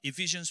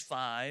Ephesians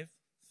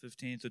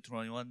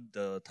 5:15-21,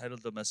 the title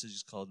of the message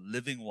is called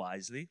Living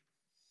Wisely.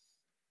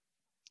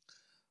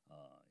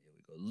 Here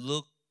we go.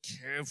 Look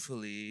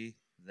carefully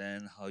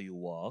then how you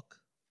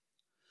walk,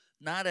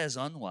 not as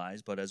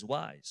unwise, but as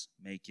wise,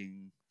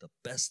 making the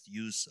best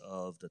use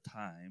of the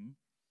time,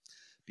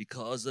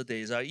 because the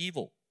days are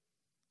evil.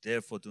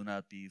 Therefore do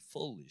not be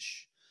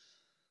foolish,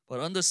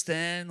 but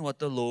understand what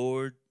the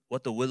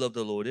will of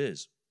the Lord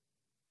is.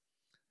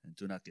 And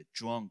do not get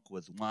drunk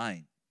with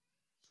wine,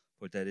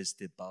 for that is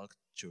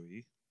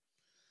debauchery,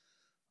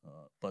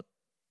 but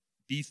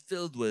be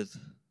filled with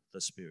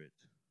the Spirit,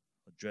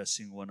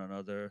 addressing one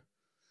another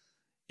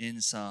in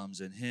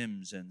psalms and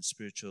hymns and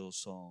spiritual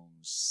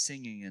songs,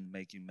 singing and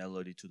making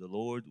melody to the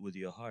Lord with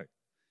your heart,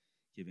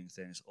 giving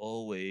thanks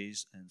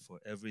always and for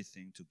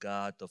everything to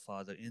God the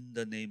Father in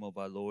the name of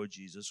our Lord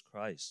Jesus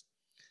Christ,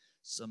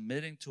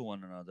 submitting to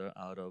one another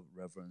out of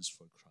reverence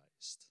for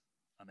Christ.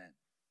 Amen.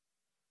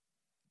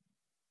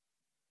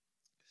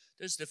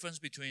 There's a difference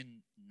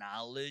between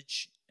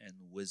knowledge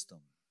and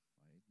wisdom.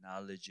 Right?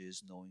 Knowledge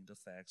is knowing the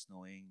facts,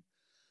 knowing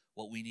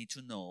what we need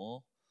to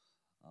know.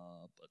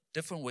 But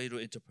different way to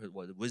interpret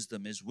what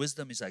wisdom is.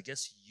 Wisdom is, I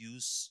guess,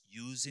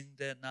 using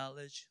that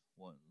knowledge,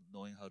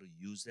 knowing how to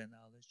use that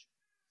knowledge.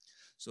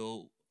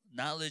 So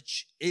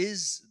knowledge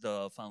is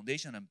the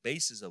foundation and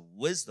basis of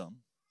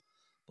wisdom,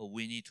 but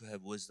we need to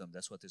have wisdom.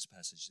 That's what this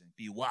passage is saying.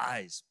 Be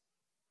wise.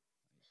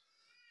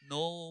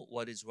 Know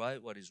what is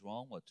right, what is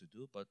wrong, what to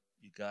do, but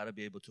you got to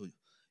be able to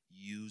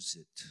use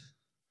it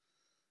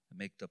and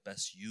make the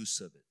best use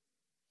of it.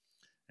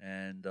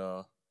 And,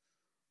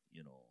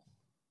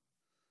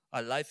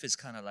 our life is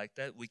kind of like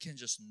that. We can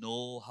just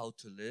know how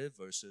to live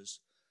versus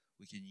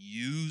we can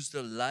use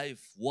the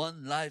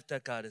one life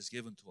that God has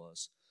given to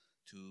us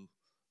to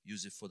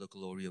use it for the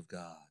glory of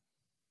God.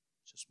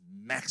 Just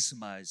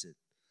maximize it.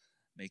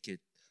 Make it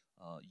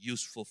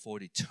useful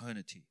for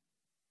eternity.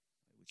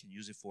 We can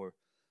use it for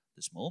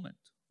this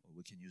moment, or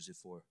we can use it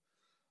for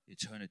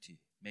eternity,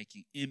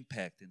 making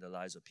impact in the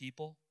lives of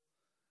people,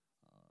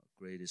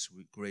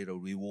 greater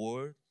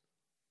reward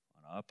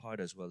on our part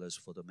as well as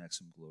for the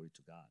maximum glory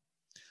to God.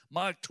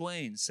 Mark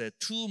Twain said,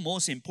 2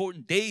 most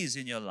important days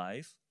in your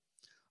life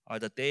are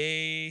the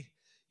day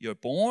you're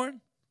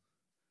born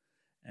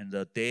and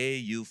the day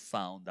you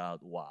found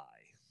out why.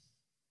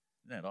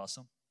 Isn't that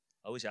awesome?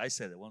 I wish I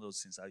said it. One of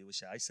those things I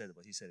wish I said it,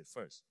 but he said it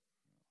first.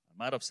 I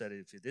might have said it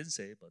if he didn't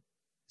say it, but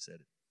he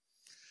said it.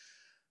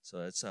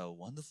 So it's a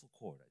wonderful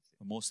quote, I think,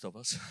 for most of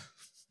us.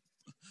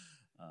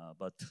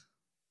 But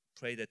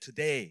pray that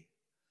today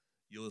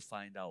you will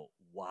find out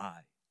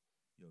why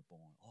you're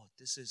born. Oh,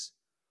 this is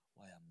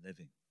why I'm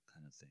living,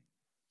 kind of thing.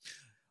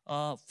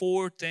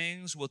 4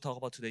 things we'll talk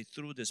about today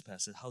through this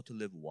passage, how to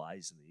live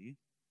wisely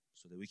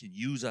so that we can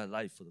use our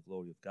life for the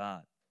glory of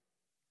God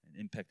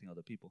and impacting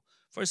other people.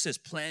 First is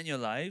plan your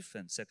life,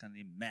 and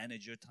secondly,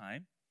 manage your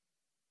time.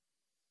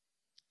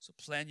 So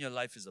plan your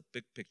life is a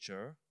big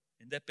picture.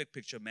 In that big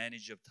picture,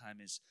 manage your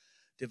time is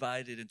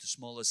divided into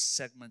smaller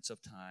segments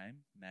of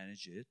time,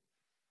 manage it.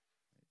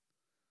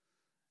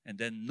 And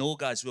then know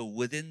God's will.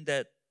 Within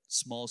that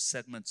small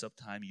segments of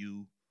time,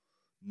 you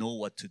know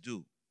what to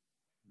do,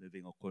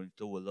 living according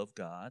to the will of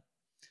God.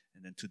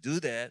 And then to do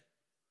that,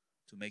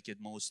 to make it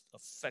most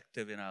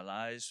effective in our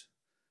lives,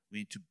 we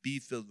need to be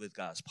filled with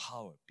God's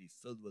power, be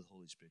filled with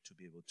Holy Spirit to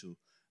be able to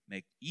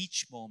make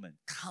each moment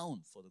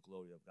count for the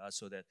glory of God,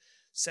 so that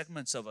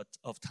segments of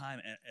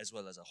time as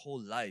well as a whole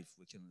life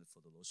we can live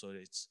for the Lord. So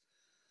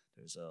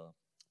there's a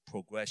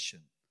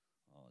progression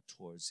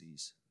towards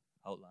these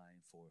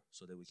outline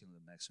so that we can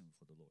live maximum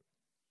for the Lord.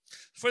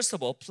 First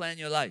of all, plan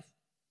your life.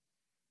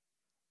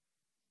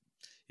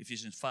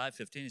 Ephesians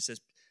 5:15, it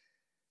says,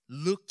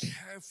 look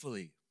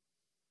carefully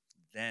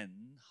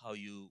then how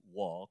you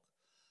walk,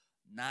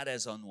 not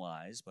as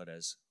unwise, but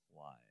as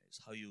wise.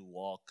 How you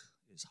walk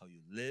is how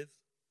you live.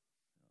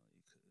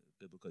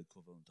 Biblical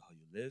equivalent to how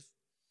you live.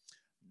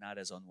 Not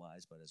as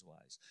unwise, but as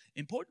wise.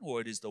 Important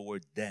word is the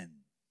word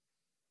then.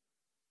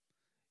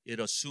 It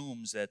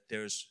assumes that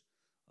there's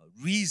a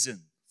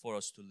reason for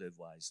us to live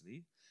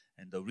wisely.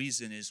 And the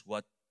reason is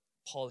what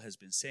Paul has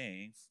been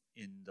saying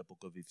in the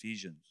book of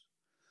Ephesians.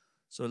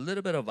 So a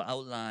little bit of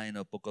outline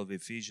of book of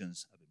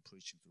Ephesians. I've been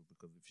preaching through the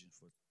book of Ephesians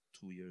for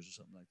 2 years or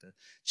something like that.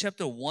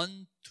 Chapter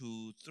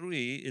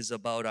 1-3 is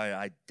about our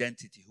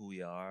identity, who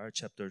we are.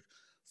 Chapter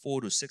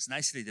 4-6,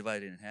 nicely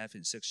divided in half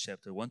in 6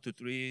 chapters.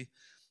 1-3,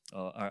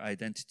 our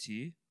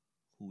identity,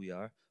 who we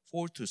are.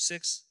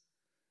 4-6,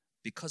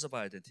 because of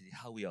our identity,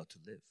 how we ought to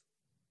live.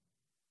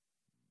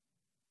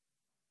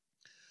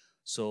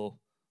 So,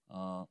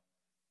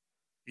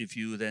 if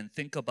you then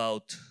think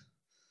about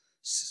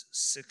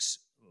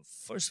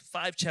first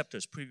 5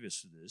 chapters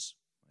previous to this,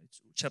 right?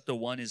 Chapter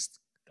 1 is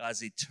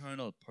God's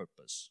eternal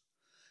purpose.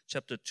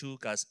 Chapter 2,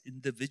 God's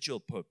individual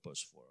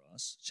purpose for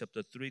us.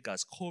 Chapter 3,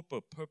 God's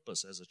corporate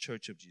purpose as a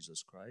church of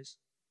Jesus Christ.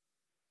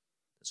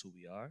 That's who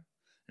we are.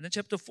 And then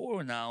chapter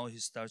 4 now, he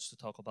starts to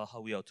talk about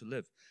how we ought to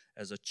live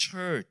as a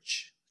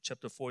church.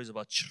 Chapter 4 is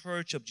about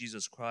church of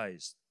Jesus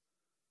Christ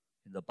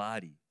in the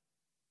body.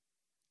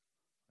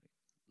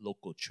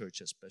 local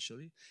church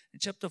especially. In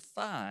chapter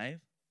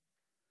 5,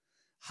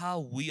 how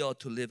we ought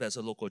to live as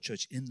a local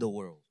church in the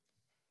world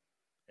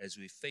as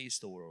we face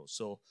the world.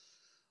 So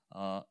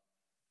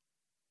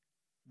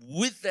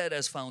with that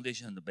as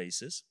foundation and the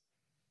basis,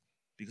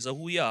 because of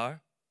who we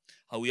are,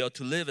 how we ought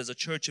to live as a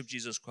church of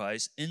Jesus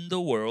Christ in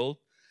the world,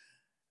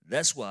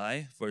 that's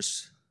why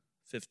verse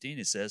 15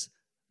 it says,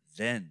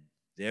 then,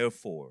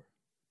 therefore,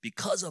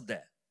 because of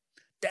that,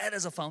 that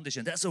is a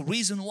foundation. That's a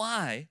reason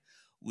why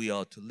we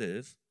ought to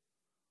live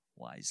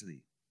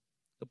wisely.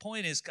 The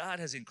point is, God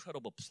has an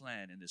incredible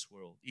plan in this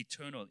world,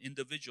 eternal,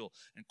 individual,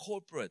 and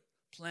corporate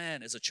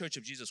plan as a church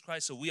of Jesus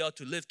Christ. So we ought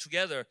to live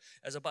together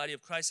as a body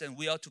of Christ, and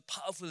we ought to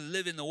powerfully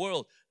live in the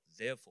world.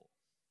 Therefore,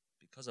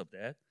 because of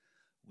that,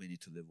 we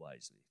need to live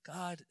wisely.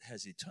 God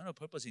has eternal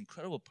purpose,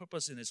 incredible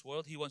purpose in this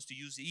world. He wants to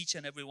use each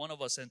and every one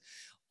of us and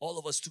all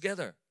of us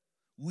together.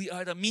 We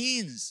are the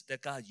means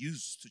that God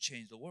used to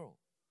change the world.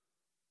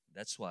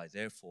 That's why,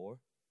 therefore,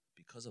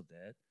 because of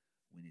that,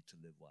 we need to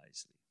live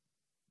wisely.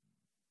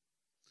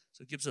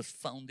 So it gives a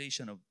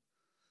foundation of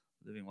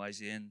living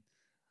wisely. And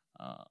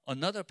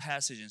another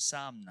passage in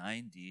Psalm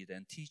 90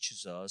 then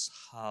teaches us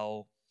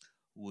how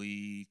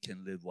we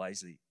can live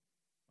wisely.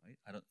 Right?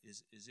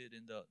 Is it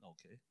in the,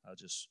 okay,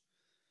 it's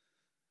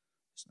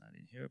not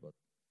in here, but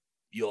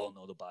you all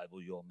know the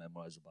Bible, you all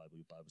memorize the Bible,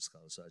 you're Bible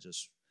scholars, so I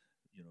just,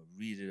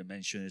 read it and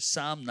mention it.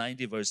 Psalm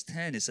 90 verse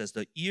 10, it says,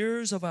 the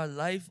years of our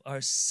life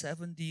are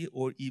 70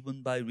 or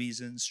even by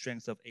reason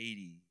strength of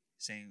 80.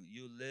 Saying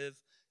you live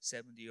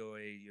 70 or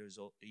 80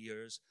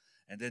 years.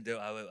 And then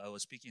I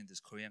was speaking in this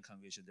Korean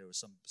congregation, there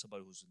was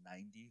somebody who's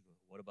 90.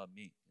 What about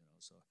me?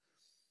 So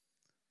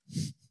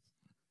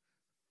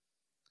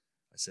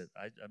I said,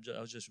 I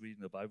was just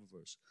reading the Bible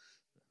verse.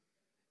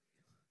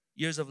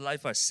 Years of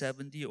life are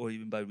 70 or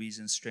even by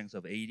reason strength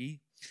of 80.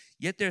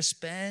 Yet their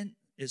span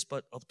is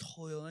but of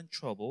toil and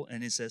trouble.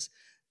 And it says,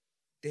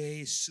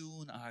 they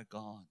soon are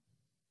gone.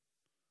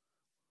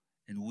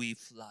 And we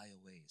fly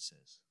away, it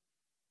says.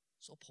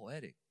 So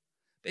poetic.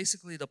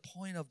 Basically, the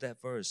point of that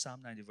verse,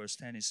 Psalm 90 verse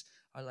 10, is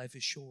our life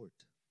is short.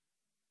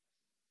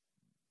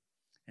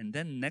 And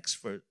then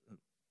next verse,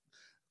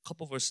 a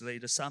couple verses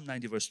later, Psalm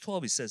 90 verse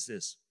 12, it says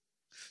this.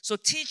 So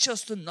teach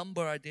us to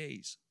number our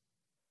days,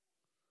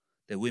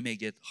 that we may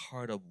get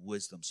heart of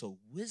wisdom. So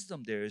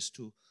wisdom there is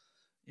to,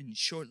 in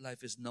short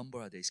life, is number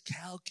our days,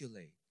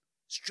 calculate,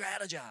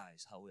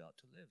 strategize how we ought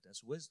to live.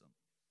 That's wisdom.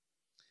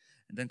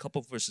 And then a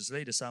couple of verses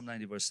later, Psalm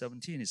 90 verse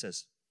 17, it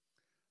says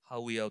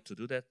how we ought to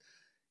do that.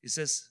 It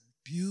says,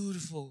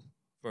 beautiful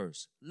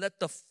verse. Let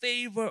the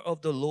favor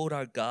of the Lord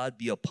our God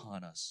be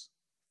upon us.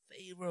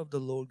 Favor of the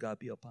Lord God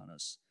be upon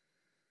us.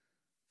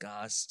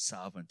 God's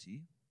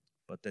sovereignty.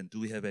 But then do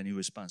we have any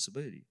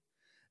responsibility?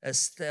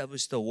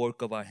 Establish the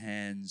work of our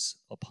hands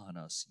upon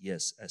us.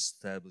 Yes,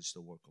 establish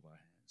the work of our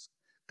hands.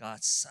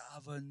 God's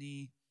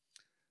sovereignty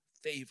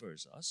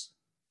favors us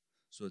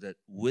so that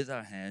with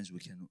our hands we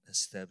can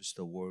establish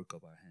the work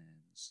of our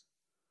hands.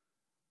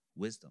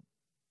 Wisdom.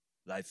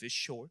 Life is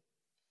short.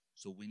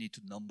 So we need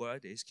to number our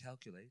days,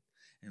 calculate,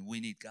 and we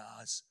need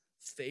God's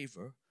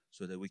favor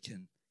so that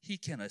He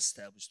can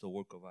establish the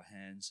work of our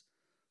hands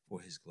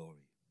for His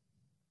glory.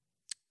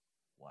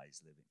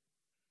 Wise living.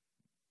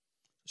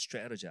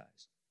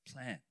 Strategize,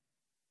 plan.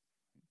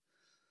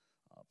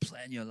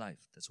 Plan your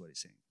life. That's what He's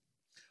saying.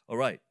 All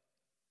right.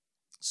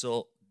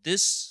 So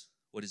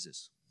what is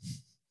this?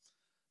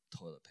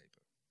 Toilet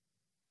paper.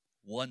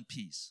 One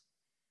piece.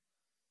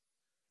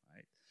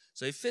 Right?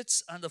 So if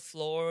it's on the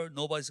floor,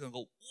 nobody's going to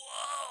go,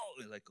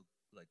 whoa! Like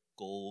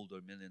gold or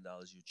 $1 million,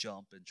 you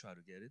jump and try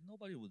to get it.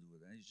 Nobody will do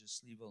that. You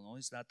just leave it alone.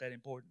 It's not that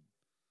important.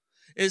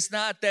 It's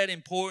not that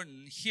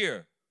important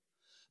here.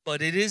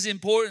 But it is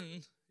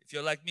important. If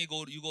you're like me,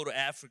 you go to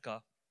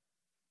Africa.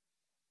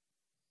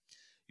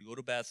 You go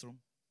to bathroom.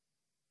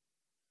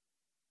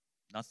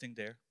 Nothing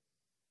there.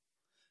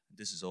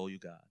 This is all you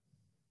got.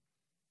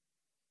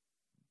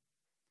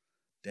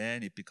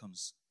 Then it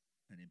becomes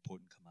an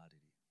important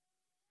commodity.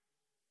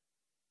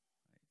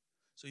 Right?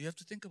 So you have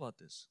to think about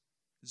this.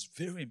 It's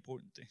a very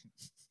important thing.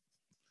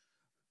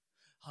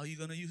 How are you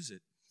going to use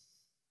it?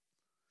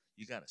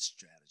 You got to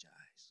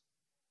strategize.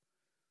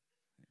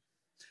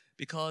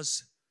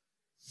 Because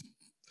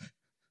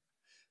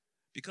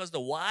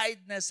the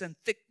wideness and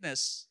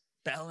thickness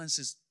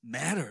balances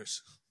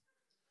matters.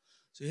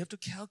 So you have to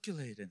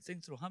calculate and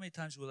think through, how many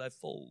times will I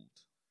fold?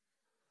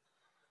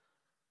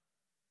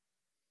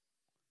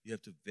 You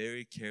have to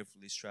very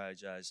carefully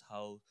strategize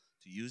how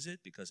to use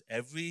it, because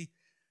everything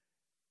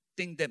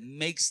that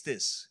makes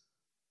this,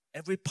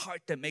 every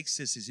part that makes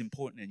this is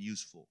important and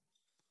useful.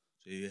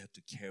 So you have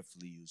to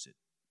carefully use it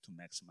to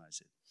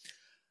maximize it.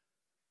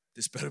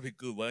 This better be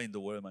good. Why in the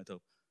world am I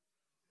talking?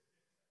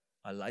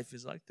 Our life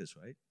is like this,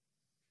 right?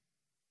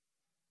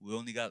 We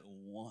only got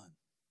one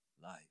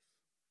life.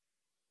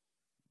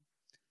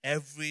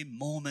 Every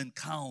moment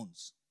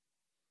counts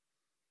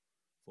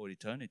for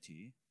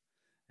eternity,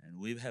 and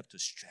we have to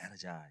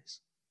strategize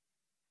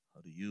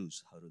how to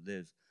use, how to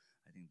live.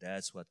 I think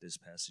that's what this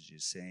passage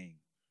is saying.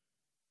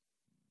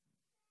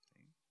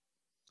 Okay?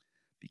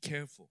 Be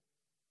careful.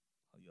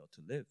 how you ought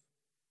to live.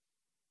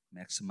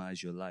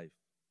 Maximize your life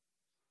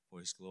for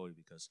His glory,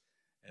 because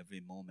every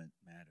moment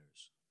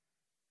matters.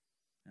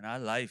 And our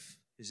life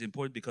is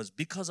important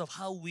because of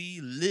how we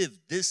live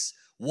this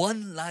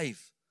one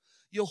life,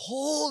 your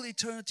whole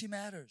eternity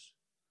matters.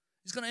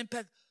 It's going to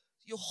impact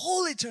your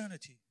whole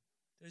eternity.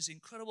 There's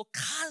incredible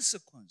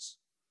consequence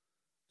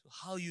to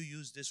how you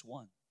use this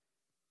one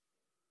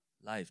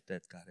life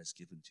that God has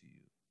given to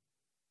you.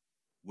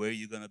 Where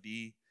you're going to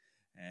be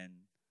and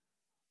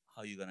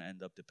how you're going to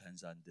end up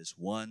depends on this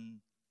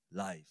one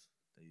life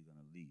that you're going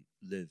to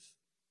live.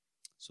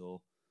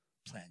 So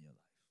plan your life.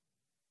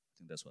 I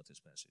think that's what this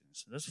passage is.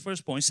 So that's the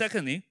first point.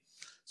 Secondly,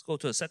 let's go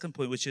to the second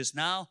point, which is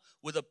now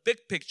with a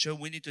big picture,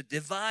 we need to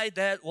divide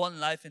that one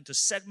life into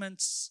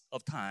segments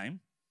of time.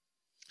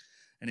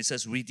 And it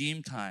says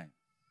redeem time.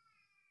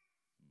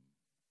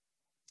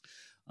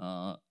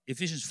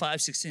 Ephesians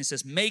 5:16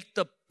 says, make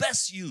the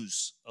best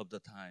use of the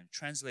time.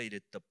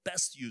 Translated, the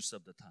best use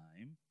of the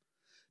time,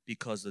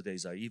 because the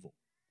days are evil.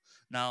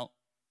 Now,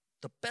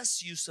 the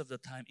best use of the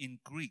time in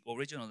Greek,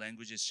 original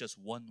language, is just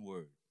one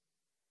word.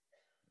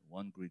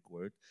 One Greek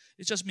word.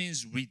 It just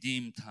means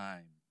redeem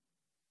time.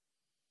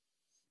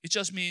 It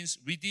just means,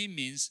 redeem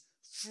means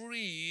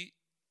freed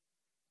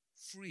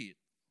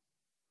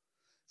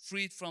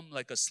from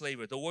like a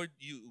slaver. The word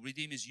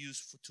redeem is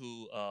used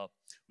to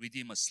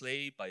redeem a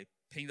slave by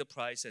paying the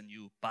price and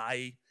you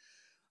buy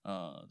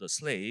the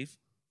slave.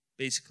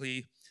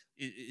 Basically,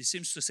 it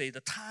seems to say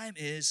the time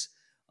is,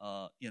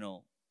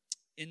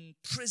 in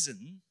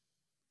prison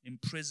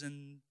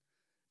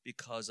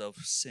because of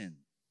sin.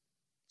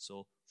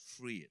 So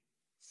free it.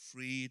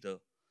 Free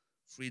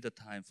the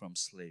time from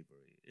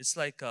slavery. It's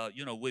like,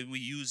 when we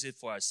use it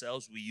for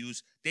ourselves,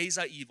 days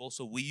are evil,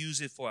 so we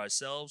use it for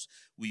ourselves,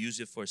 we use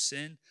it for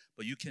sin,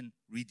 but you can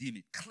redeem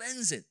it,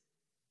 cleanse it,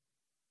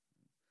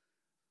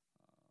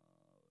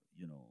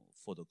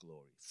 for the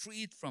glory.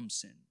 Freed from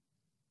sin.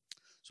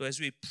 So as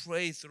we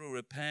pray through,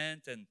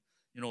 repent, and,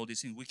 all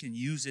these things, we can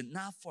use it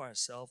not for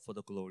ourselves, for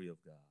the glory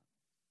of God.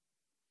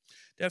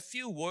 There are a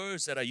few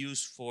words that are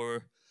used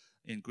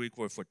in Greek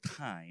word for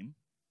time,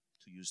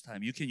 to use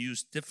time. You can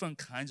use different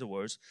kinds of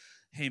words.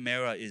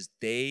 Hemera is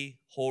day,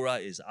 hora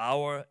is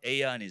hour,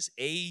 aeon is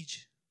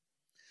age.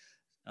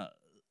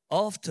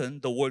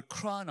 Often the word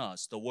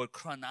chronos, the word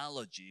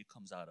chronology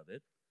comes out of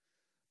it.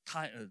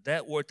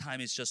 That word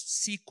time is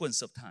just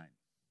sequence of time.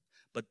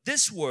 But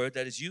this word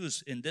that is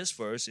used in this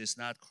verse is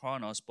not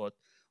chronos, but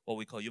what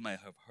we call, you might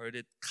have heard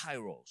it,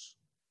 kairos.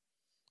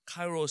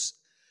 Kairos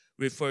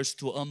refers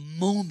to a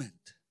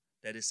moment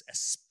that is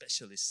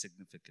especially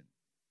significant.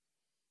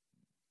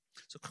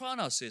 So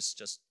chronos is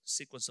just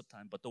sequence of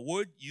time, but the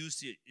word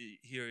used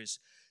here is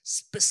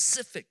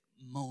specific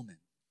moment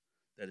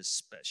that is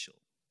special.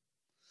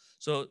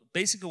 So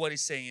basically what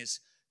he's saying is,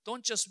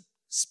 don't just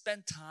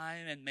spend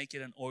time and make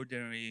it an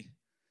ordinary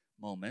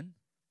moment,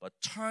 but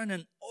turn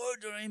an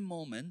ordinary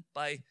moment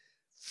by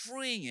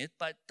freeing it,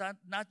 by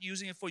not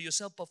using it for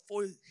yourself, but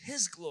for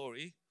His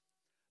glory,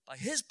 by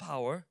His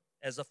power,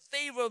 as the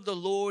favor of the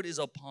Lord is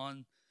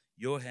upon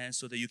your hands,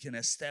 so that you can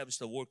establish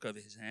the work of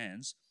His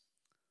hands.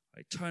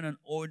 Right? Turn an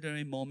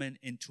ordinary moment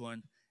into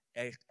an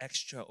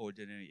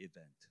extraordinary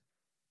event.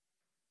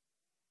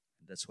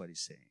 And that's what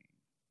he's saying.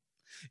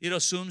 It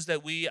assumes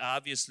that we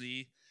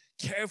obviously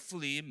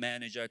carefully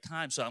manage our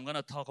time. So I'm going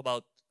to talk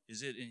about,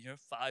 is it in here?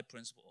 5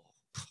 principles.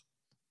 Oh,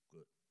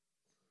 good.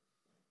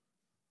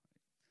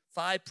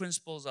 5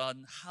 principles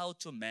on how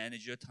to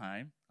manage your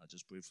time. I'll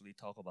just briefly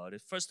talk about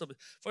it. First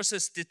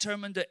is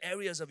determine the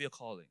areas of your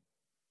calling.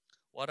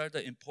 What are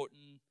the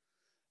important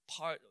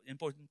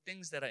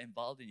things that are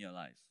involved in your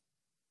life,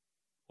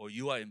 or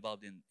you are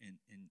involved in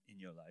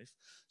your life?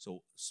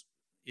 So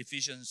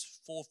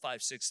Ephesians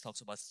 4:5-6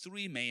 talks about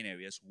 3 main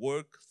areas: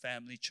 work,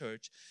 family,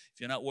 church. If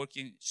you're not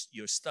working,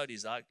 your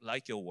studies are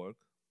like your work.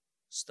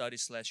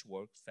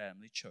 Study/work,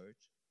 family,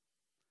 church,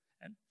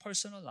 and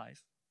personal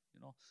life.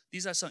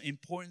 These are some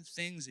important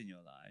things in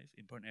your life,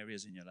 important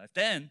areas in your life.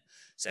 Then,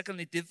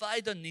 secondly,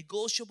 divide the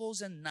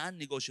negotiables and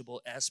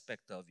non-negotiable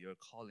aspect of your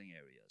calling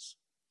areas.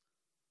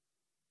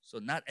 So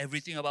not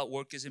everything about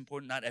work is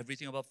important, not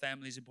everything about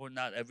family is important,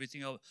 not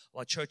everything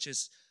about church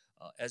is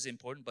as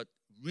important, but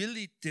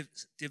really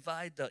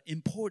divide the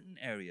important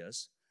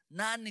areas,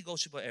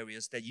 non-negotiable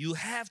areas that you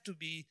have to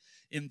be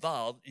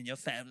involved in your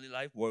family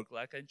life, work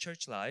life, and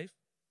church life.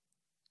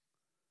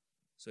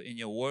 So in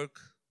your work,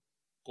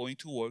 going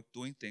to work,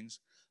 doing things,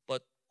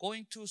 but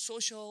going to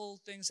social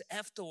things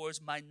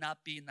afterwards might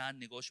not be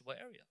non-negotiable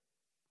area.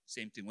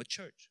 Same thing with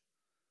church.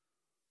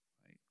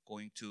 Right?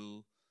 Going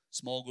to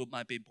small group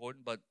might be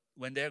important, but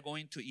when they're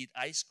going to eat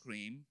ice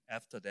cream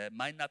after that,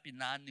 might not be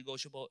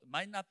non-negotiable,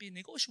 might not be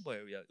negotiable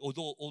area.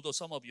 Although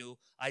some of you,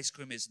 ice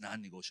cream is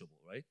non-negotiable,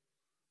 right?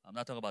 I'm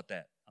not talking about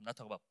that. I'm not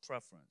talking about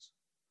preference.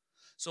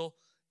 So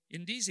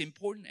in these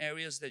important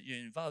areas that you're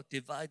involved,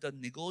 divide the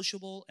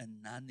negotiable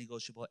and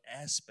non-negotiable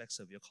aspects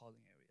of your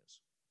calling areas.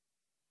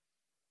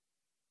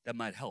 That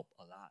might help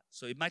a lot.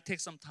 So it might take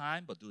some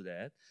time, but do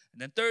that.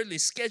 And then thirdly,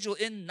 schedule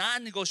in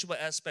non-negotiable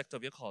aspect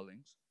of your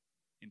callings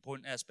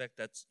important aspect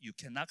that you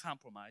cannot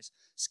compromise,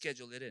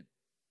 schedule it in.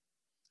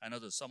 I know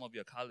that some of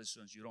your college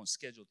students, you don't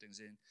schedule things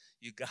in.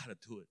 You got to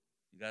do it.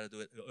 You got to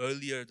do it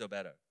earlier, the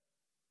better.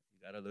 You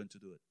got to learn to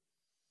do it.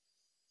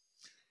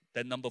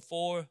 Then number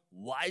 4,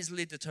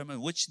 wisely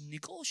determine which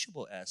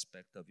negotiable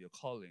aspect of your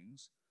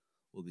callings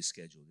will be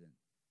scheduled in.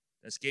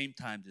 That's game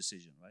time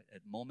decision, right?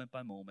 At moment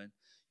by moment,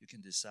 you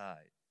can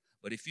decide.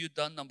 But if you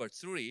did number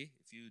 3,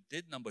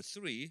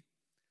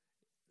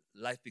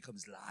 life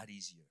becomes a lot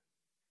easier.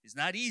 It's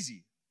not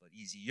easy, but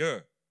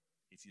easier.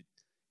 If you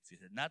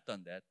had not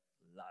done that,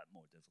 a lot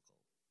more difficult.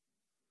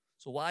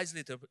 So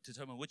wisely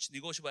determine which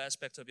negotiable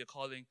aspects of your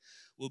calling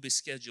will be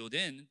scheduled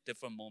in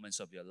different moments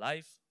of your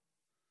life.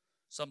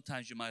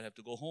 Sometimes you might have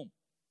to go home,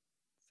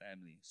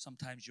 family.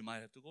 Sometimes you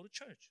might have to go to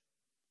church.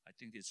 I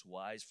think it's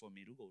wise for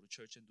me to go to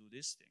church and do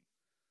this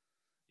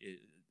thing.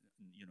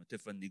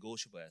 Different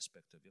negotiable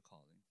aspect of your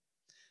calling.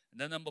 And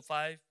then number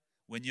 5,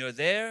 when you're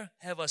there,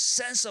 have a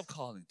sense of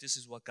calling. This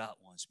is what God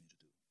wants me to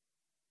do.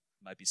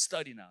 It might be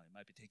study now. It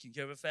might be taking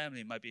care of a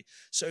family. It might be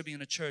serving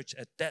in a church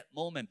at that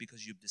moment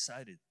because you've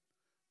decided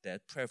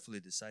that, prayerfully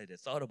decided,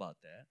 thought about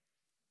that.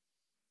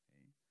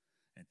 Okay?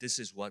 And this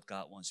is what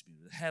God wants me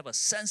to do. Have a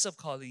sense of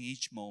calling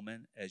each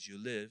moment as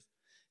you live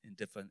in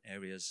different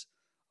areas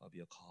of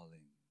your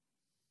calling.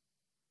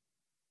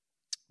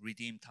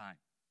 Redeem time.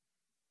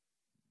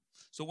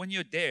 So when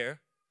you're there,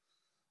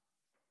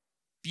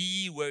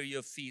 be where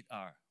your feet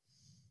are.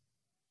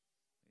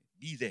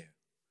 Be there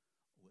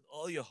with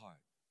all your heart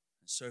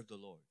and serve the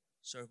Lord.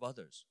 Serve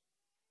others.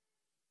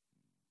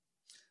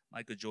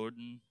 Michael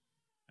Jordan,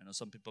 I know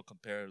some people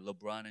compare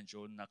LeBron and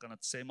Jordan. Not going to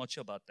say much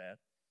about that.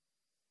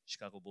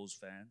 Chicago Bulls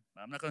fan.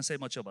 I'm not going to say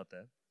much about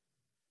that.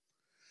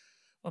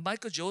 But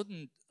Michael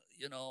Jordan,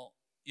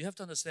 you have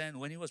to understand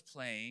when he was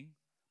playing,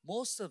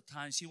 most of the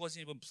times he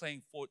wasn't even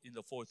playing in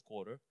the fourth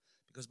quarter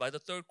because by the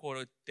third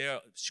quarter,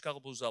 Chicago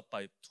Bulls up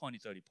by 20,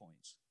 30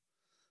 points.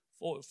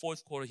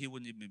 Fourth quarter, he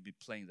wouldn't even be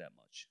playing that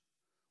much.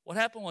 What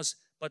happened was,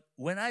 but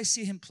when I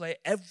see him play,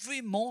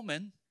 every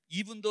moment,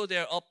 even though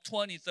they're up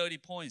 20, 30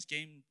 points,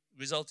 game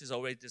result is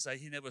already decided,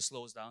 he never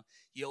slows down.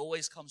 He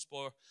always comes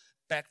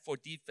back for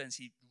defense.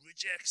 He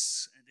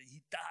rejects, and then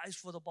he dives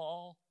for the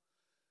ball.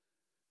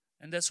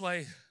 And that's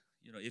why,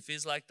 if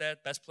he's like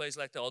that, best players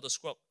like that,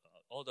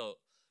 all the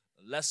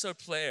lesser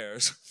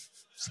players,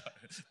 sorry,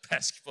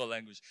 basketball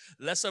language,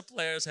 lesser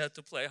players had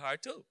to play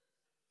hard too.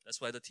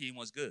 That's why the team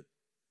was good,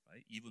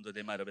 right? Even though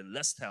they might have been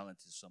less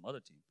talented than some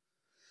other team.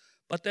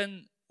 But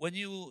then when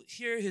you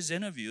hear his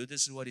interview,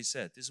 this is what he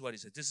said.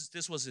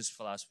 This was his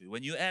philosophy.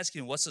 When you ask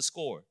him, what's the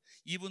score?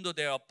 Even though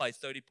they're up by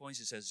 30 points,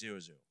 he says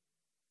 0-0.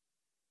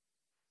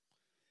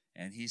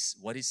 And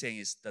what he's saying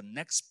is the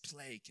next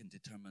play can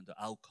determine the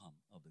outcome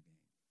of the game.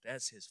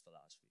 That's his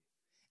philosophy.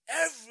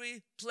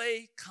 Every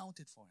play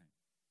counted for him.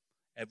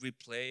 Every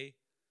play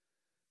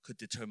could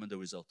determine the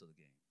result of the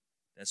game.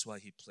 That's why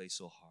he plays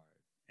so hard.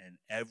 And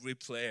every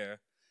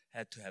player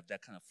had to have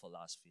that kind of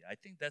philosophy. I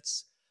think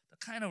that's the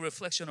kind of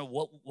reflection of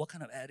what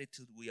kind of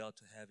attitude we ought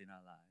to have in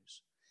our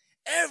lives.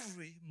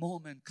 Every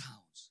moment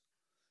counts.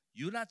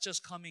 You're not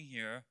just coming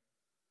here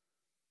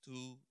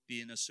to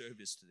be in a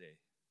service today.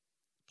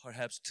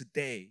 Perhaps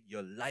today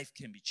your life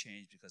can be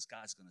changed because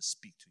God's going to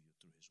speak to you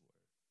through His Word.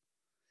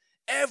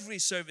 Every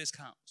service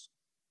counts.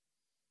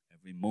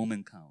 Every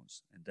moment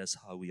counts. And that's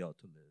how we ought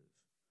to live.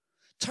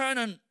 Turn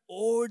an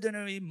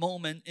ordinary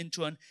moment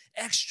into an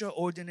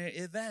extraordinary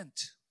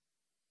event.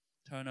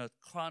 Turn a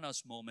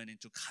Chronos moment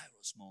into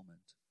Kairos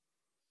moment.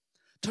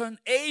 Turn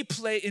a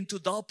play into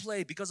the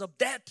play. Because of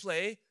that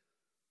play,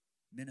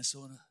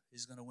 Minnesota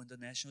is going to win the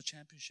national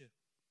championship.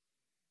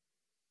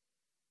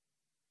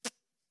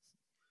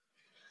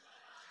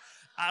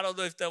 I don't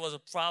know if that was a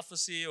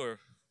prophecy or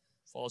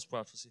false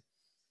prophecy.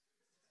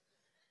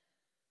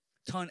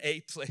 Turn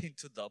a play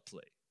into the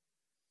play.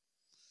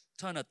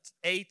 Turn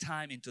a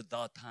time into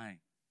the time.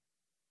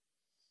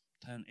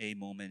 Turn a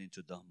moment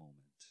into the moment.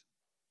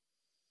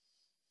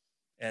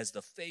 As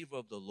the favor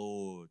of the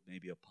Lord may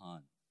be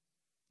upon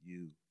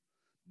you,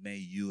 may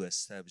you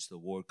establish the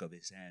work of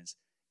His hands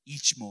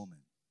each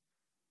moment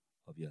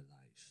of your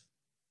life.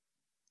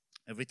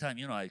 Every time,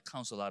 I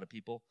counsel a lot of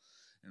people,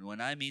 and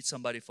when I meet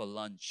somebody for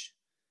lunch,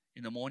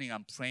 in the morning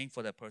I'm praying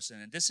for that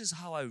person, and this is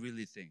how I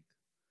really think.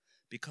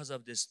 Because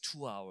of this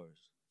 2-hour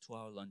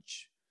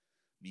lunch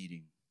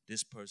meeting,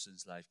 this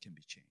person's life can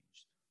be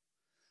changed.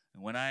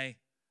 And when I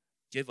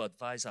give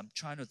advice, I'm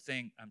trying to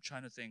think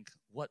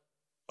what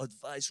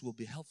advice will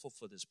be helpful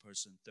for this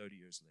person 30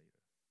 years later,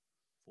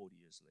 40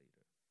 years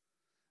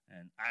later.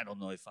 And I don't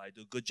know if I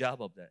do a good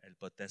job of that,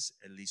 but that's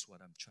at least what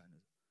I'm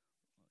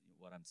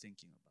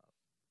thinking about.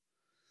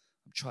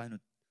 I'm trying to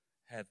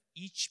have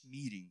each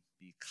meeting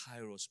be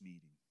Kairos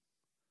meeting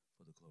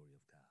for the glory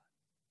of God.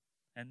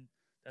 And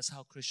that's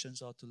how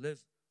Christians ought to live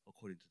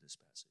according to this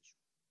passage.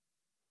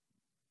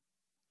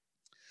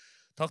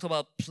 Talked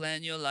about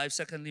plan your life.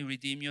 Secondly,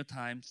 redeem your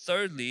time.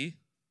 Thirdly,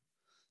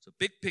 so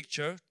big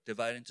picture,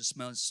 divide into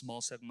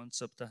small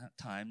segments of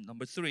time.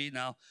 Number 3,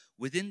 now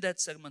within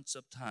that segments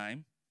of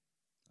time,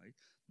 right,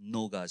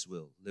 know God's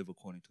will, live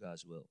according to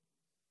God's will.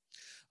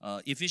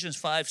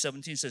 Ephesians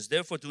 5:17 says,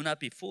 therefore do not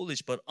be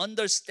foolish, but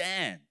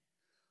understand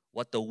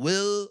what the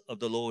will of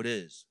the Lord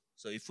is.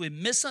 So if we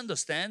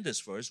misunderstand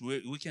this verse,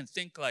 we can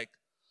think like,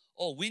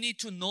 oh, we need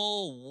to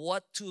know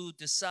what to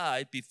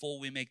decide before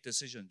we make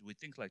decisions. We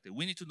think like that.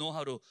 We need to know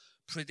how to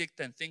predict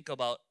and think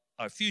about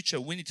our future.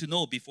 We need to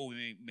know before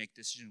we make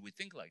decisions. We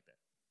think like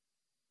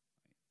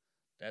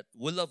that. That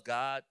will of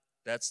God,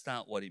 that's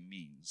not what it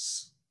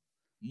means.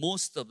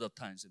 Most of the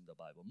times in the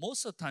Bible.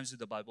 Most of the times in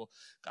the Bible,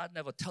 God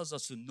never tells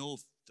us to know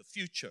the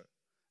future,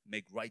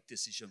 make right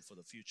decision for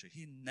the future.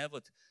 He never,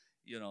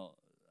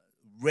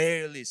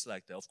 rarely it's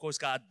like that. Of course,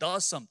 God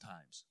does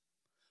sometimes.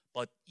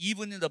 But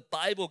even in the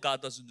Bible,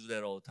 God doesn't do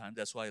that all the time.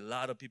 That's why a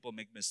lot of people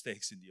make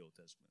mistakes in the Old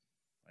Testament,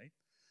 right?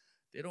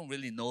 They don't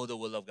really know the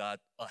will of God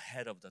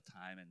ahead of the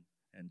time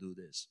and do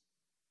this.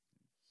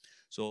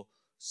 So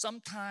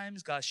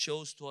sometimes God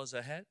shows to us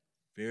ahead,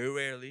 very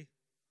rarely,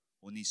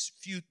 only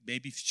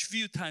maybe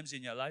few times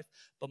in your life,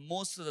 but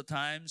most of the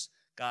times,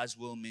 God's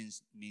will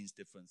means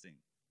different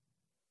things.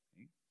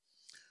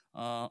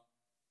 Okay?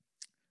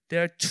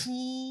 There are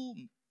two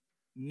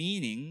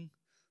meanings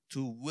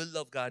to will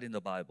of God in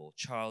the Bible.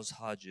 Charles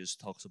Hodges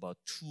talks about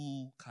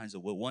two kinds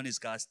of will. One is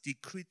God's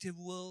decretive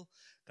will.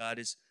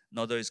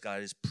 Another is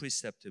God's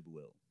preceptive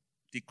will.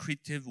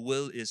 Decretive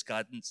will is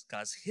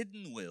God's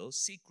hidden will,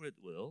 secret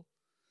will.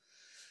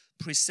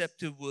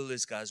 Preceptive will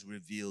is God's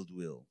revealed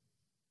will.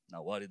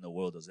 Now, what in the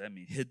world does that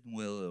mean? Hidden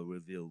will or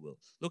revealed will?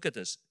 Look at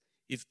this.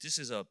 If this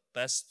is a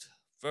best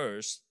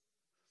verse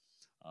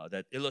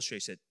that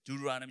illustrates it,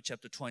 Deuteronomy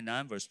chapter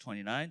 29, verse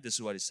 29, this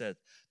is what it said.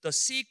 The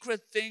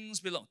secret things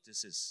belong.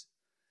 This is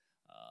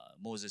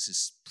Moses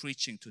is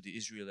preaching to the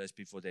Israelites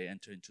before they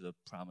enter into the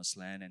promised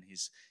land, and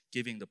he's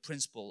giving the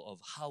principle of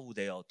how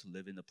they ought to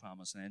live in the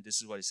promised land.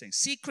 This is what he's saying.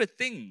 Secret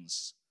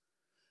things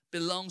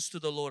belongs to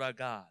the Lord our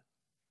God.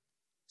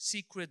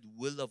 Secret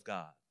will of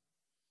God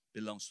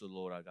belongs to the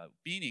Lord our God.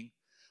 Meaning,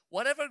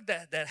 whatever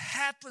that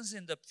happens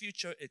in the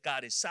future,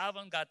 God is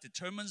sovereign. God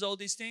determines all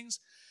these things.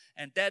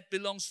 And that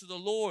belongs to the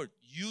Lord.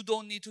 You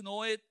don't need to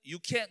know it. You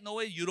can't know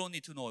it. You don't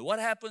need to know it. What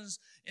happened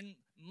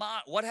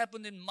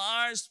in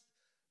Mars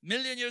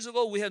million years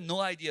ago? We have no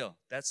idea.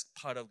 That's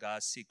part of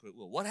God's secret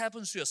will. What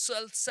happens to your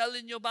cell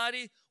in your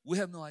body? We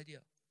have no idea.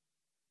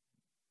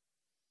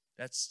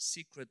 That's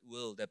secret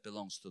will that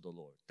belongs to the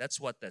Lord. That's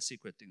what that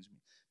secret things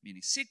mean.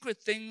 Meaning, secret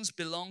things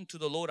belong to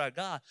the Lord our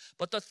God.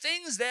 But the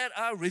things that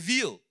are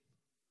revealed,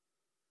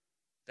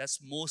 that's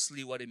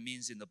mostly what it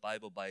means in the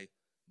Bible by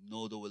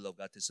know the will of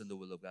God, discern the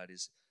will of God,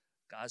 is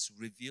God's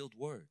revealed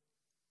word.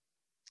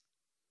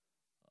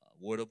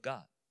 Word of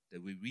God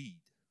that we read,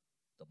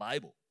 the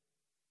Bible.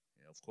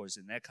 Of course,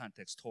 in that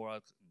context, Torah,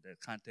 in that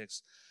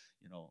context,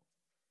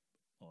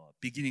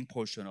 beginning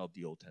portion of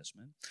the Old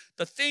Testament.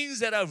 The things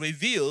that are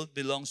revealed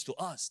belongs to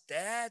us.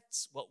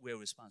 That's what we're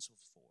responsible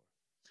for.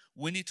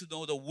 We need to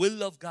know the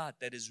will of God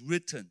that is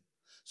written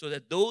so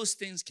that those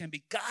things can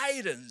be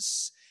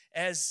guidance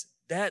as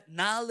that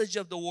knowledge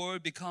of the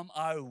word become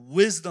our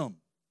wisdom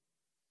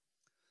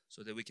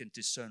so that we can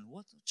decide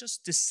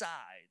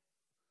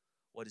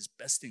what is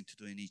best thing to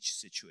do in each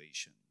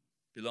situation.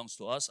 Belongs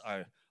to us,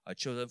 our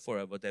children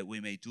forever, that we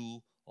may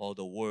do all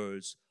the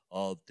words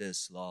of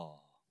this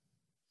law.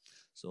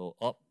 So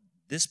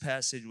this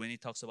passage, when he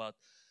talks about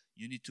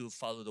you need to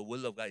follow the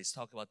will of God, he's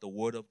talking about the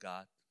word of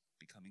God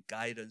becoming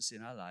guidance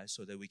in our lives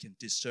so that we can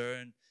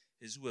discern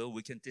his will.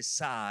 We can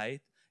decide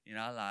in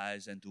our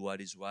lives and do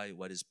what is right,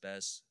 what is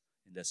best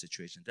in that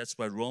situation. That's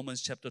what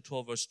Romans chapter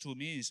 12 verse 2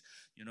 means.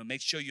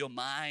 Make sure your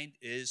mind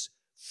is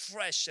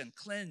fresh and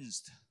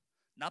cleansed,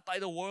 not by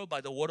the world,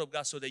 by the word of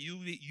God, so that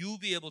you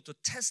be able to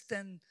test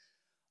and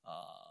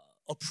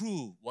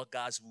approve what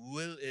God's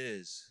will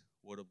is,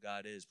 word of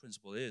God is,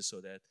 principle is,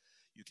 so that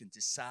you can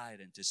decide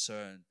and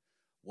discern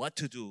what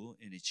to do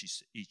in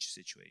each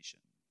situation.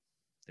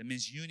 That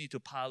means you need to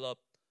pile up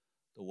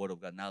the word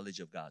of God, knowledge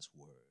of God's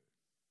word.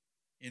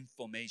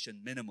 Information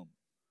minimum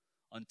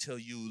until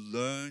you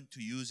learn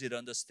to use it,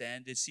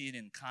 understand it, see it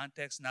in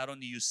context. Not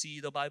only you see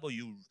the Bible,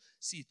 you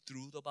see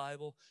through the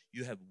Bible.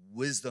 You have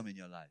wisdom in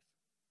your life.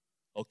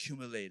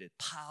 Accumulated,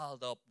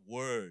 piled up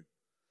word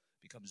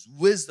becomes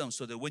wisdom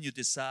so that when you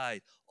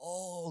decide,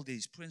 all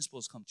these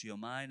principles come to your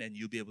mind and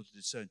you'll be able to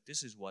discern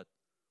this is what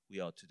we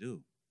ought to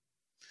do.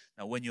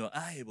 Now, when you are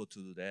able to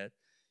do that,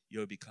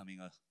 you're becoming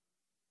a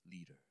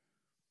leader.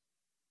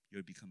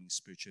 You're becoming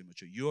spiritually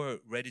mature. You're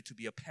ready to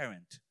be a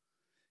parent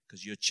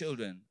because your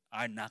children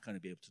are not going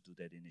to be able to do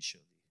that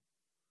initially.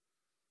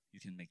 You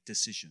can make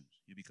decisions.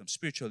 You become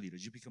spiritual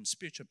leaders. You become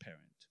spiritual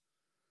parent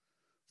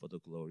for the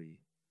glory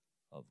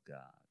of God.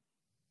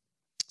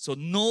 So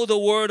know the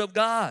word of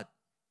God.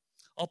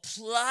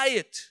 Apply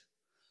it.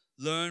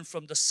 Learn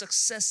from the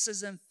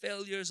successes and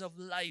failures of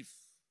life.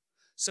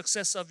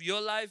 Success of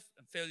your life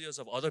and failures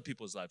of other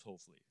people's life,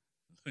 hopefully.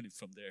 Learning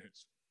from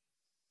theirs.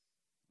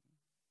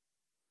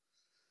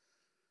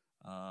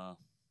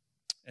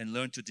 And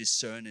learn to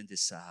discern and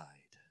decide.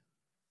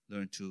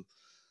 Learn to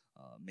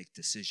make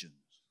decisions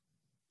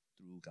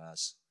through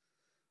God's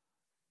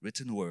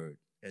written word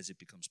as it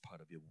becomes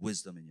part of your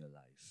wisdom in your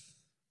life.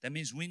 That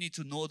means we need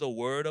to know the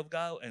Word of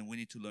God and we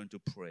need to learn to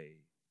pray.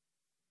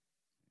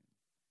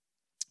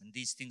 And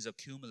these things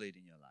accumulate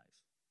in your life.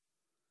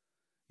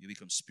 You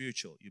become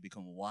spiritual. You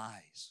become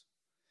wise.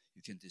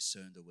 You can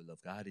discern the will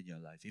of God in your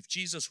life. If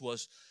Jesus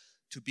was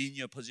to be in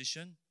your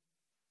position,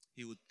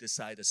 He would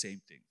decide the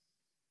same thing.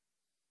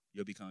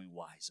 You're becoming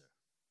wiser.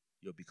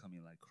 You're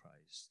becoming like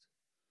Christ.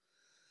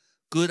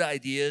 Good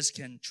ideas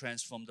can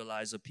transform the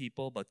lives of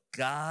people, but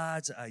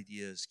God's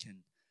ideas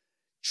can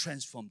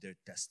transform their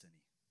destiny.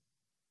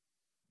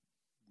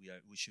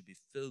 We should be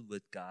filled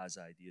with God's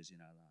ideas in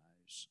our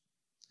lives.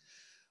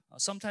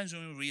 Sometimes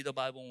when we read the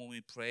Bible, when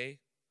we pray,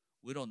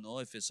 we don't know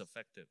if it's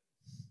effective.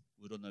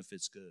 We don't know if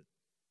it's good.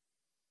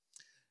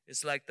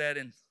 It's like that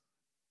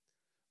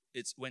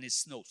when it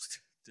snows.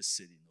 The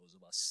city knows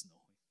about snowing,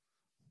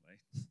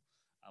 right?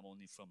 I'm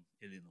only from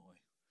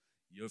Illinois.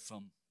 You're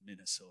from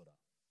Minnesota.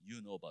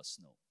 You know about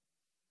snow.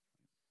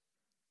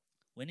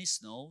 When it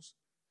snows,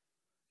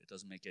 it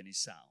doesn't make any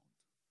sound.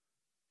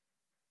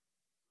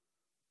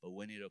 But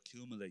when it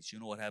accumulates, you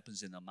know what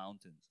happens in the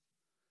mountains?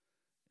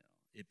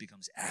 It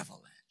becomes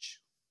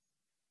avalanche,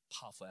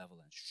 powerful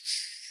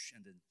avalanche,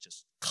 and then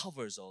just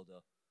covers all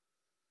the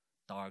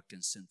dark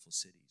and sinful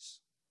cities.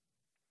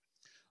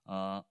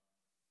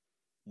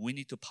 We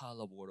need to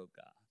pile up Word of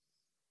God.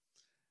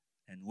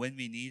 And when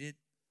we need it,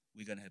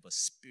 we're going to have a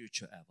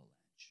spiritual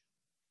avalanche.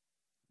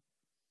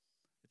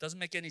 It doesn't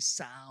make any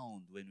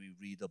sound when we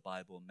read the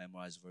Bible and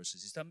memorize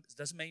verses. It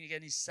doesn't make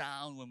any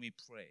sound when we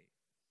pray.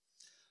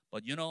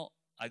 But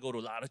I go to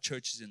a lot of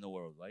churches in the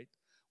world, right?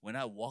 When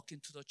I walk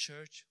into the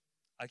church,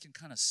 I can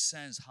kind of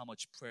sense how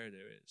much prayer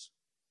there is.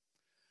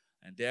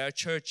 And there are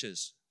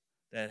churches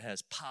that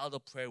has piled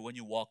up prayer. When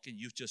you walk in,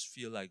 you just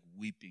feel like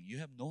weeping. You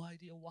have no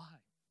idea why.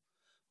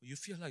 You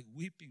feel like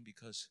weeping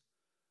because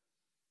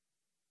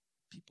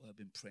people have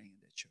been praying in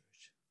their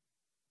church.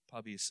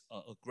 Probably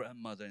a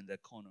grandmother in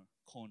that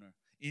corner,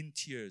 in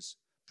tears,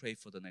 pray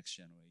for the next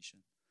generation.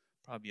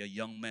 Probably a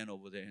young man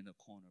over there in the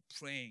corner,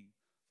 praying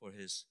for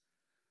his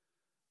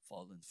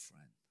fallen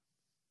friend.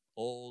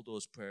 All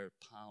those prayers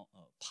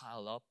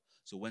pile up.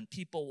 So when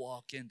people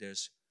walk in,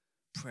 there's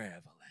prayer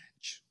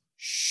avalanche.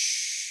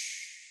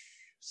 Shh,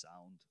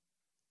 sound.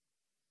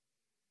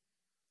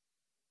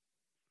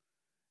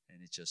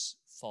 And it just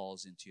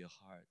falls into your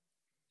heart.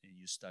 And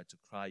you start to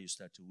cry, you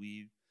start to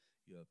weep,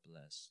 you are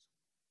blessed.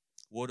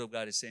 Word of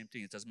God is the same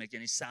thing. It doesn't make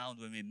any sound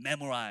when we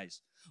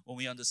memorize, when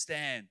we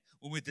understand,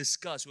 when we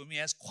discuss, when we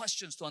ask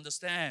questions to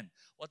understand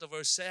what the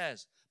verse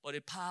says. But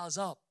it piles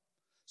up.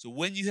 So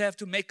when you have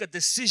to make a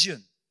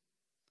decision,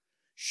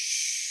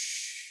 shh,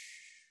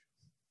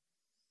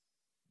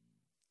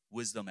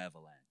 wisdom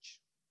avalanche.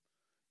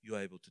 You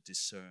are able to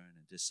discern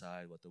and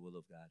decide what the will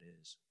of God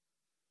is.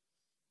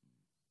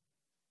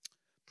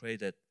 Pray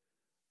that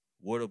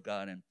Word of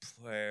God and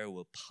prayer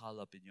will pile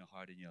up in your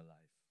heart, in your life.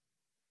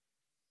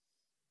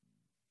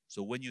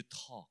 So when you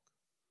talk,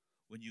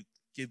 when you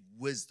give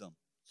wisdom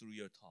through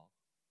your talk,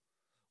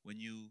 when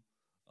you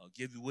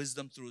give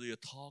wisdom through your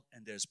talk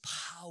and there's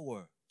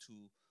power to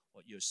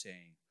what you're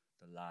saying,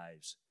 the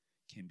lives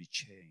can be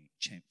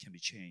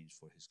changed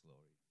for His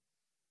glory.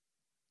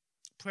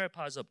 Prayer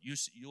piles up.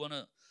 You want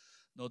to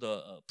know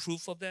the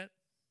proof of that?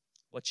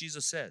 What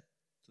Jesus said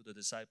to the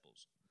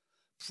disciples.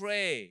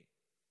 Pray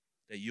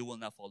that you will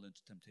not fall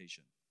into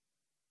temptation.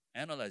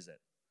 Analyze that.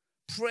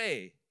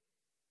 Pray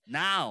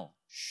now.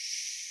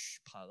 Shh,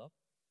 pile up.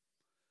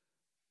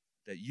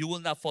 That you will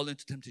not fall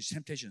into temptation.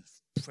 Temptation,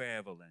 prayer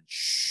avalanche.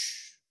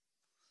 Shh.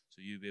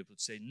 So you'll be able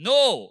to say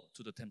no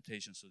to the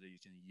temptation so that you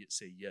can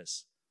say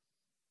yes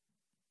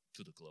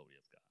to the glory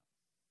of God.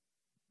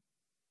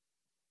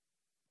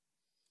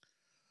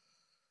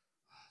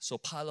 So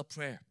pile up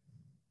prayer.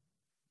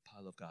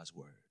 Pile up God's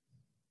word.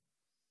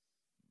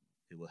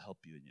 It will help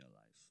you in your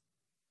life.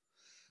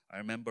 I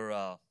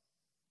remember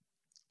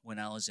when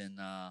I was in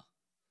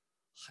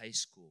high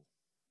school,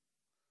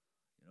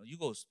 you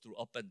go through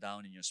up and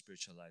down in your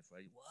spiritual life,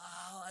 right?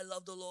 Wow, I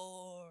love the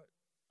Lord.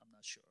 I'm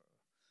not sure.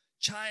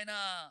 China,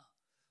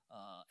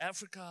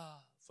 Africa,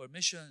 for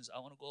missions. I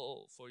want to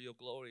go for your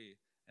glory.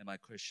 Am I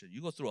Christian?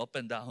 You go through up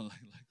and down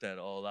like that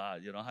all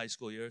that, high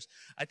school years.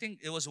 I think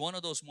it was one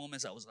of those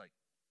moments I was like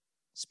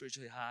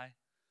spiritually high.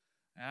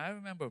 And I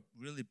remember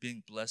really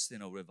being blessed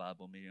in a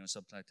revival meeting or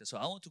something like that. So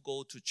I want to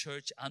go to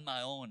church on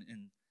my own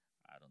in,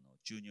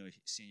 junior,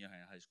 senior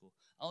high school.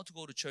 I want to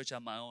go to church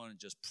on my own and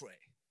just pray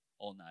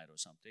all night or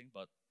something.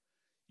 But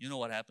you know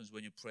what happens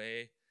when you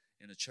pray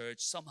in a church?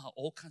 Somehow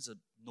all kinds of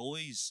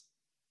noise,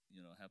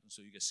 happens.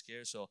 So you get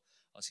scared. So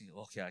I was thinking,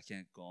 okay, I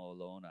can't go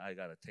alone. I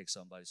got to take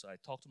somebody. So I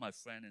talked to my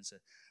friend and said,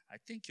 I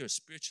think you're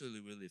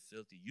spiritually really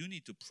filthy. You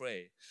need to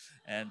pray.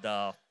 And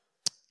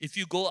if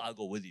you go, I'll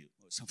go with you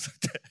or something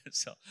like that.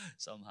 So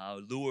somehow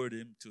lured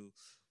him to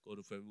go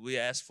to pray. We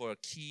asked for a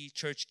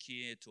church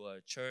key to our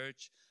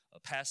church, a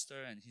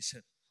pastor, and he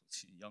said,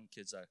 young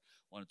kids are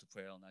wanted to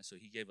pray all night. So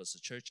he gave us a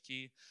church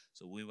key.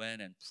 So we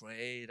went and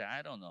prayed.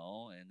 I don't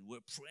know. And we're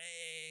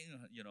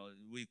praying.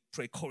 We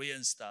pray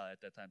Korean style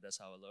at that time. That's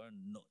how I learned.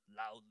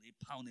 Loudly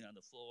pounding on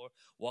the floor,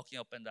 walking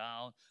up and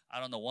down. I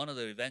don't know. One of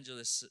the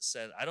evangelists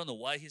said, I don't know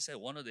why he said,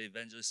 one of the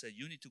evangelists said,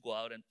 you need to go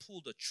out and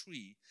pull the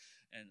tree.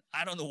 And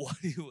I don't know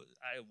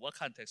what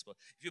context, but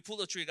if you pull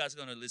the tree, God's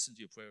going to listen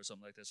to your prayer or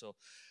something like that. So,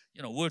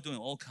 we're doing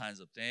all kinds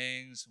of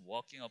things,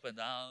 walking up and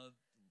down,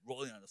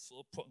 rolling on the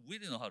floor. We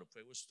didn't know how to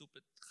pray. We're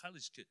stupid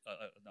college kids,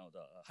 the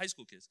high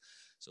school kids.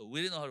 So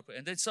we didn't know how to pray.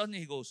 And then suddenly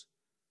he goes,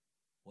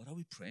 what are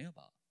we praying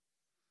about?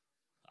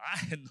 I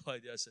had no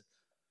idea. I said,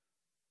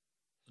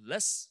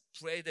 let's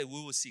pray that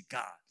we will see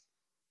God.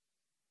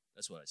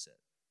 That's what I said.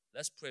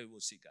 Let's pray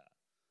we'll see God.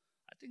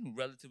 I think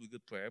relatively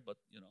good prayer, but,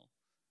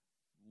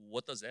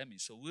 what does that mean?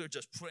 So we were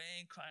just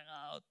praying, crying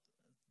out.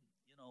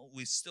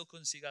 We still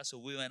couldn't see God. So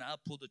we went out,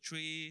 pulled the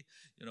tree,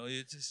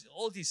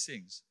 all these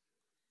things.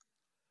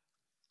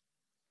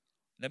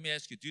 Let me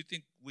ask you, do you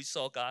think we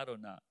saw God or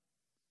not?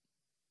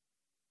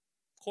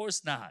 Of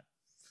course not.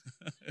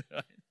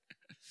 Right?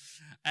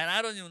 And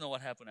I don't even know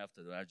what happened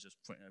after that.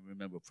 I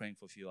remember praying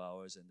for a few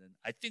hours, and then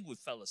I think we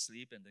fell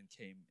asleep and then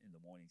came in the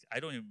morning. I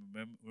don't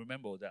even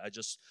remember that. I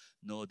just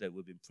know that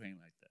we've been praying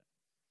like that.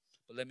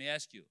 But let me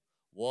ask you,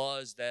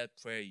 was that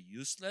prayer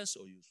useless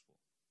or useful?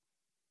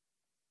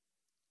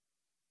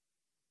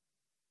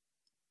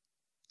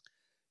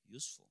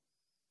 Useful.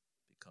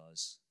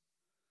 Because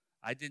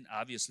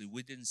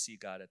we didn't see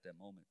God at that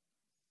moment.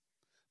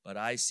 But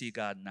I see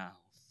God now.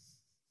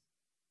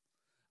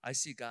 I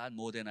see God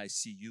more than I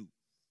see you.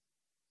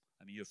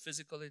 I mean, you're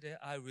physically there.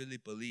 I really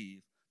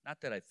believe,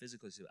 not that I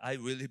physically see, I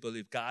really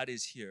believe God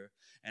is here.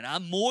 And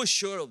I'm more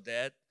sure of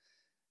that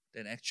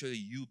than actually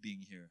you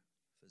being here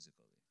physically.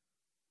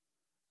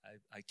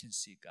 I can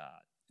see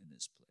God in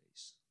this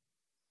place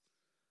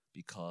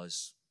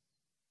because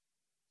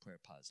prayer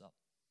piles up.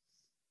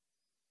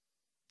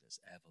 There's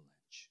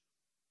avalanche.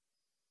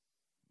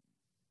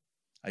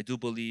 I do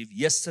believe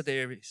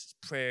yesterday's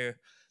prayer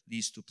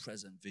leads to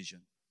present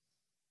vision.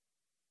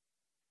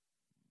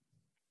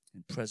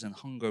 And present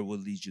hunger will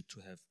lead you to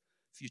have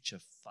future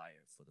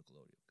fire for the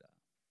glory of God.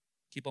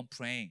 Keep on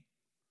praying.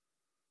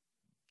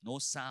 No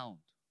sound,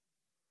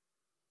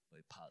 but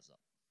it piles up.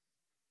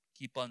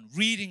 Keep on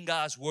reading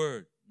God's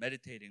word,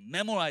 meditating,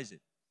 memorize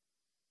it.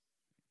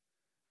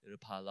 It'll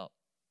pile up.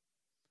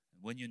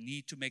 And when you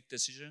need to make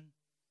decision,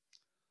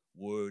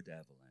 word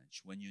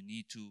avalanche. When you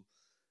need to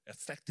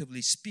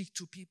effectively speak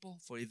to people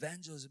for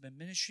evangelism and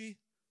ministry,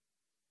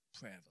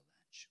 prayer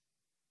avalanche.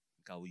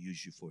 God will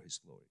use you for His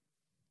glory.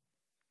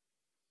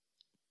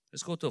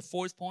 Let's go to the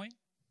fourth point.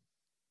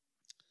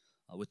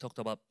 We talked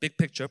about big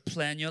picture,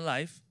 plan your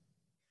life.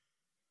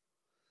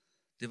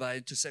 Divide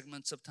into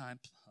segments of time.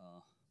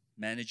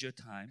 Manage your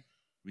time.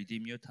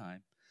 Redeem your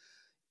time.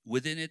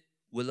 Within it,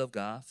 will of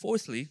God.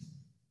 Fourthly,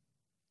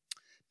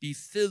 be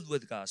filled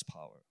with God's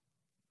power.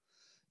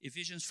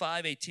 Ephesians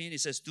 5:18, it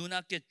says, do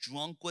not get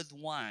drunk with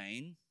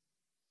wine,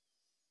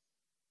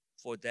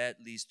 for that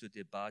leads to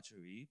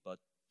debauchery, but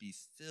be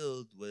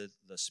filled with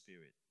the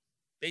Spirit.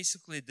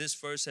 Basically, this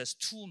verse has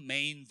two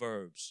main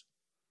verbs.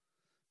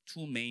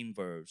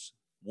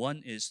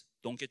 One is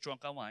don't get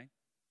drunk on wine.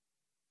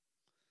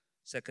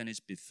 Second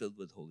is be filled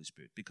with Holy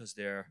Spirit, because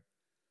they're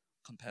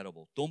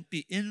compatible. Don't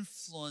be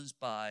influenced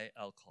by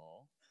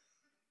alcohol.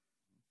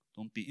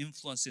 Don't be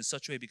influenced in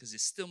such a way because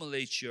it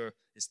stimulates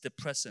it's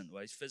depressant,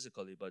 right,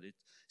 physically, but it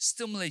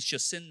stimulates your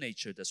sin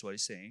nature. That's what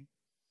he's saying.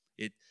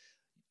 It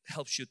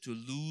helps you to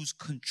lose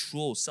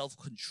control,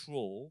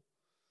 self-control,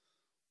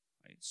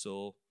 right?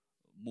 So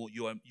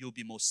you'll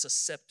be more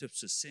susceptible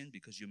to sin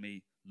because you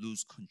may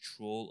lose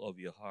control of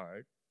your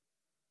heart.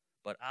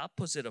 But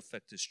opposite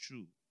effect is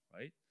true,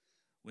 right?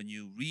 When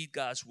you read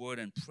God's word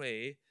and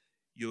pray,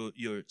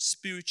 your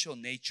spiritual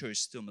nature is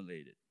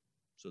stimulated.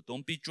 So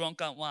don't be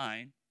drunk on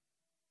wine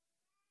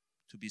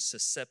to be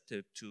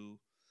susceptible to,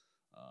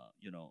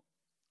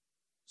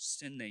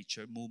 sin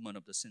nature, movement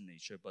of the sin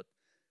nature, but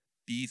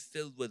be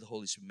filled with the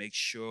Holy Spirit. Make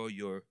sure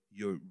you're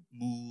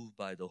moved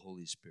by the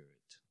Holy Spirit.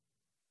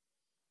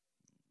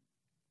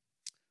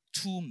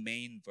 Two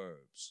main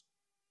verbs.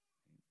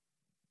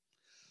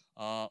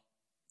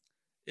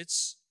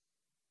 It's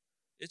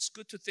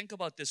good to think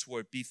about this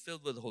word, be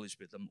filled with the Holy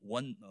Spirit,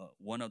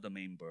 one of the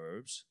main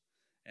verbs.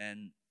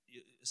 And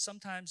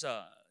sometimes,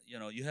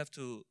 you have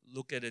to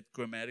look at it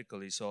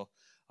grammatically. So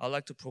I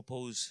like to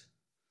propose,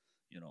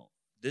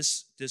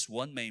 this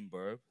one main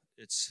verb.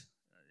 It's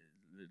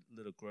a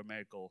little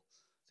grammatical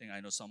thing. I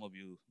know some of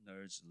you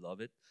nerds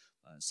love it.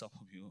 And some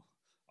of you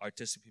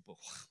artistic people,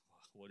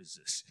 what is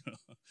this?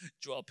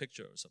 Draw a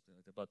picture or something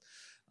like that. But,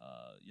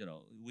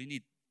 we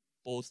need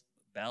both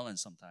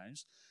balance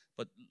sometimes.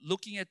 But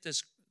looking at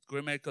this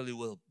grammatically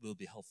will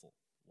be helpful.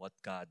 What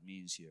God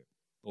means here,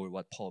 or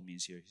what Paul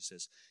means here. He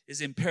says,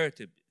 it's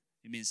imperative.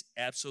 It means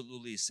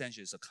absolutely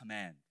essential. It's a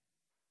command.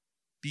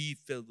 Be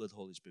filled with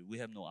Holy Spirit. We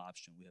have no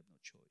option. We have no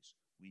choice.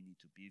 We need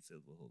to be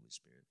filled with Holy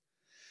Spirit.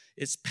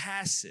 It's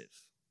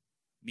passive,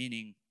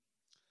 meaning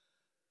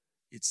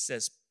it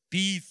says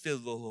Be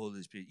filled with the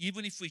Holy Spirit.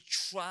 Even if we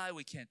try,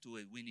 we can't do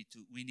it.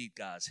 We need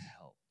God's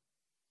help.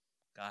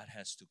 God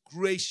has to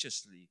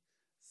graciously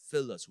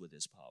fill us with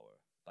His power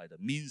by the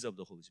means of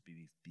the Holy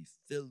Spirit. Be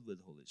filled with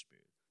the Holy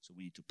Spirit. So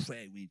we need to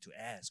pray, we need to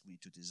ask, we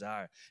need to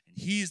desire. And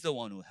He's the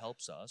one who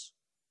helps us.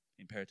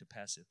 Imperative,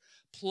 passive.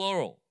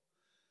 Plural.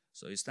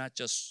 So it's not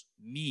just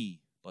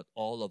me, but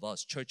all of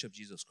us. Church of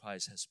Jesus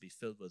Christ has to be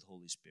filled with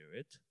Holy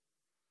Spirit.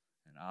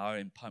 And our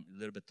empowerment, a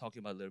little bit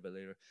talking about a little bit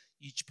later,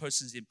 each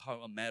person's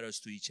empowerment matters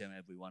to each and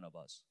every one of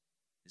us.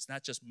 It's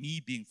not just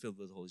me being filled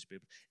with the Holy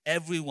Spirit.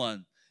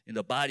 Everyone in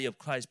the body of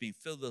Christ being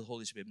filled with the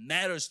Holy Spirit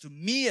matters to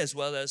me as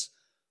well as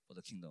for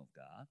the kingdom of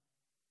God.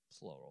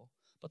 Plural.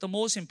 But the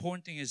most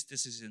important thing is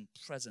this is in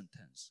present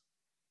tense.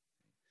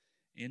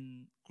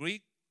 In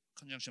Greek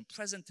conjunction,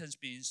 present tense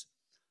means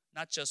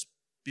not just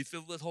be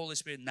filled with Holy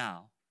Spirit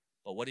now,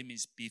 but what it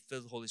means be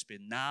filled with Holy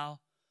Spirit now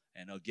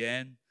and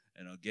again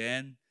and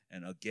again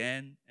and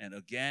again and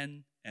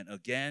again and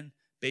again.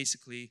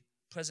 Basically,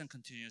 present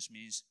continuous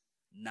means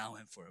now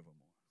and forevermore.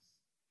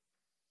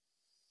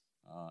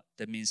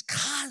 That means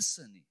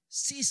constantly,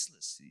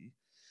 ceaselessly,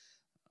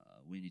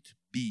 we need to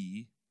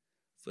be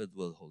filled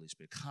with the Holy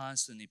Spirit,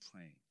 constantly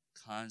praying,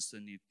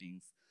 constantly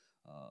being,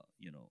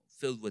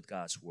 filled with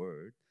God's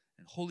Word.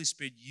 And Holy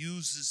Spirit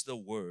uses the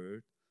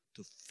Word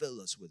to fill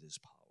us with His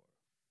power.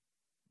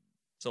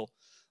 So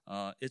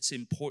it's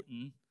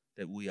important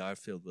that we are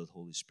filled with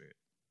Holy Spirit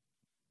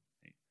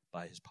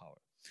by His power.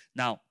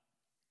 Now,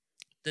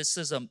 this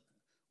is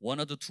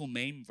one of the two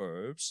main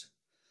verbs.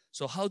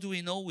 So how do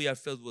we know we are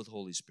filled with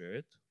Holy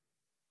Spirit?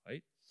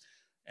 Right?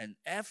 And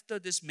after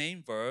this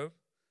main verb,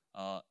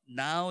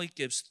 now it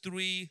gives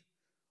three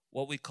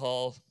what we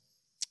call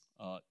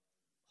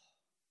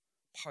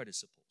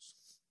participles.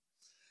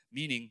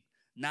 Meaning,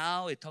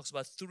 now it talks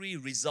about three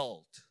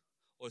results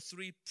or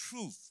three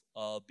proof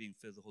of being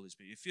filled with the Holy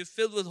Spirit. If you're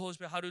filled with the Holy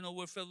Spirit, how do you know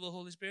we're filled with the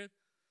Holy Spirit?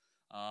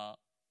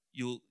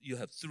 You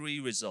have three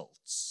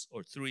results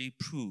or three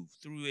proof,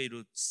 three ways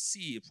to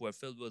see if we're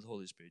filled with the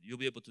Holy Spirit. You'll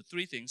be able to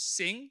three things: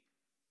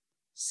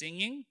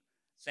 singing,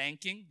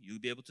 thanking. You'll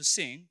be able to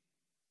sing.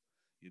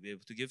 You'll be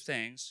able to give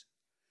thanks,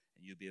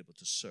 and you'll be able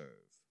to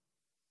serve.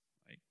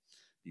 Right?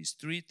 These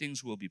three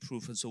things will be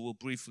proof, and so we'll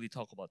briefly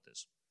talk about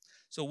this.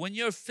 So when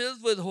you're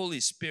filled with the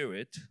Holy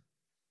Spirit,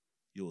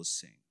 you will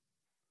sing.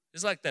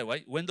 It's like that,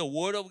 right? When the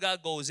Word of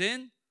God goes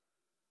in,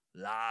 a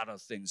lot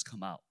of things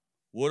come out.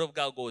 Word of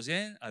God goes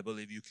in, I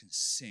believe you can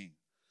sing.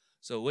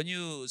 So when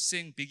you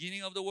sing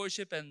beginning of the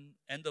worship and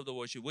end of the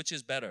worship, which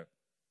is better?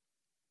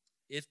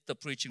 If the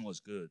preaching was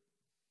good,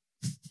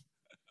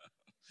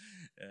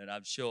 and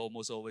I'm sure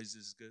almost always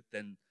is good,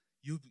 then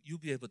you'll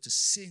be able to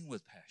sing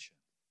with passion.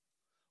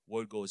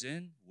 Word goes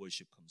in,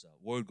 worship comes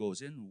out. Word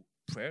goes in,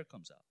 prayer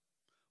comes out.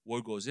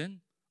 Word goes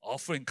in,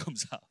 offering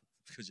comes out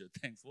because you're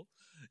thankful.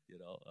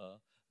 A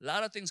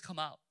lot of things come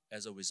out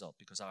as a result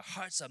because our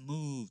hearts are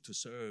moved to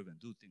serve and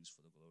do things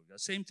for the glory of God.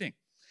 Same thing.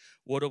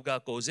 Word of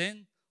God goes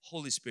in,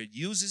 Holy Spirit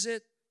uses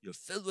it. You're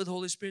filled with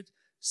Holy Spirit.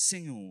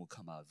 Singing will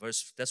come out.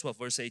 That's what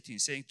verse 18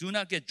 is saying. Do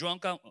not get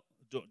drunk on,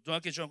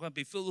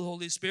 be filled with the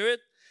Holy Spirit.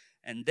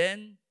 And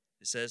then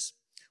it says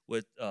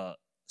with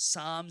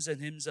psalms and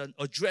hymns and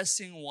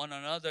addressing one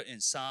another in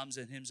psalms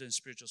and hymns and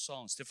spiritual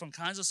songs. Different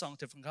kinds of songs,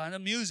 different kind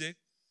of music.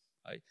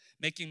 Right?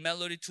 Making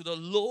melody to the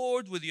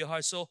Lord with your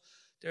heart. So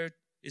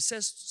it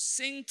says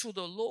sing to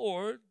the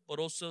Lord, but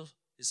also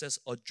it says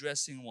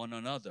addressing one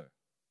another.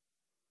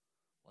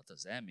 What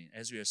does that mean?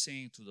 As we are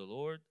singing to the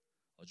Lord,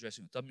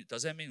 addressing.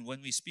 Does that mean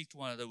when we speak to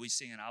one another, we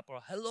sing an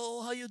opera?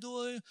 Hello, how you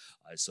doing?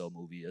 I saw a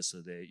movie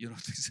yesterday.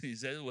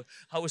 Is that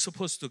how we're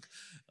supposed to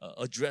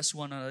address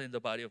one another in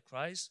the body of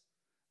Christ?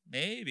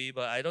 Maybe,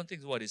 but I don't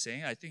think that's what he's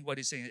saying. I think what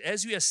he's saying is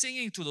as we are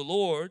singing to the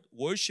Lord,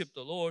 worship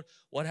the Lord,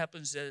 what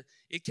happens is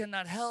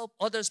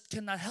others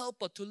cannot help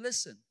but to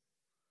listen.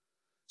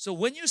 So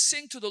when you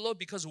sing to the Lord,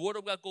 because the Word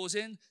of God goes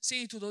in,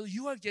 singing to the Lord,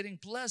 you are getting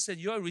blessed and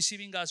you are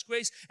receiving God's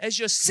grace. As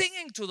you're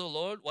singing to the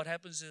Lord, what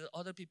happens is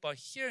other people are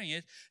hearing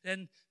it,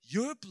 then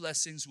your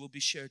blessings will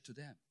be shared to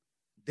them.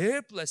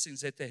 Their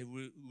blessings that they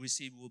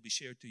receive will be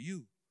shared to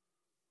you.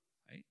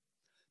 Right?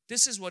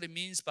 This is what it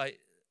means by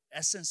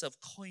essence of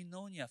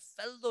koinonia,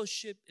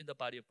 fellowship in the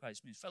body of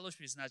Christ. It means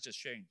fellowship is not just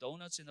sharing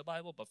donuts in the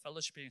Bible, but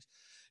fellowship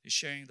is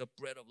sharing the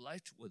bread of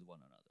life with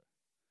one another.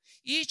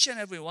 Each and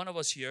every one of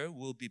us here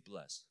will be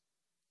blessed.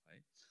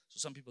 So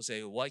some people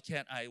say, why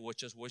can't I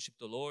just worship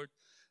the Lord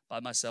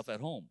by myself at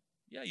home?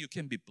 Yeah, you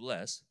can be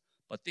blessed.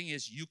 But the thing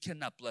is, you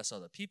cannot bless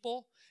other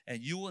people,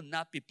 and you will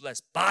not be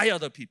blessed by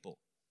other people.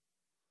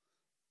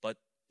 But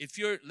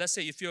let's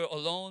say if you're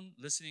alone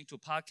listening to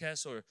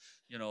podcasts or,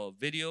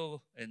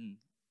 video, and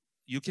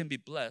you can be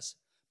blessed.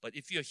 But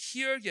if you're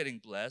here getting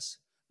blessed,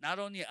 not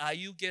only are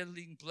you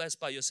getting blessed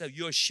by yourself,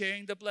 you're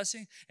sharing the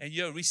blessing, and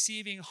you're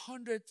receiving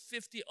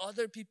 150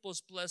 other people's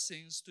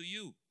blessings to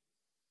you.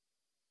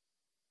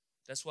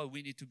 That's why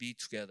we need to be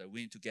together.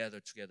 We need to gather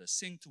together,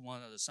 sing to one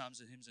another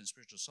psalms and hymns and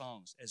spiritual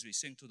songs as we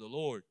sing to the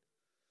Lord.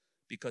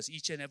 Because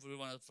each and every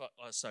one of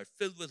us are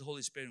filled with the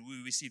Holy Spirit.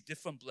 We receive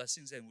different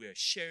blessings and we are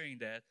sharing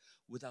that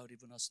without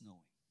even us knowing.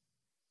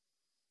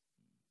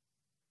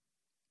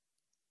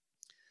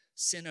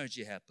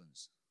 synergy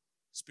happens.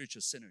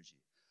 Spiritual synergy.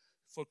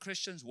 For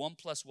Christians, 1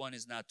 plus 1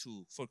 is not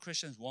 2. For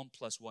Christians, 1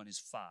 plus 1 is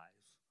 5.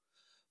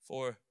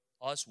 For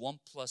us, 1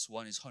 plus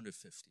 1 is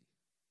 150.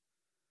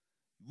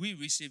 We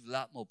receive a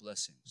lot more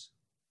blessings.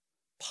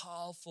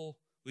 Powerful,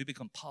 we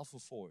become powerful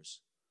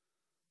force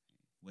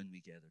when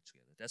we gather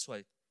together. That's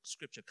why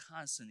Scripture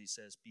constantly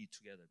says, be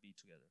together, be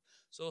together.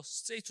 So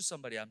say to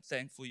somebody, I'm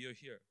thankful you're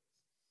here.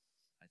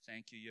 I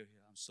thank you you're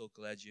here. I'm so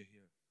glad you're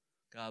here.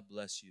 God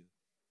bless you.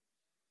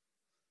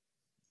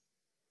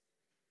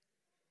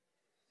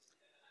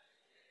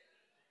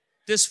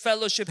 This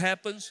fellowship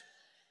happens.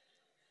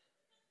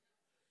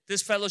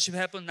 This fellowship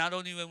happens not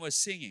only when we're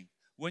singing,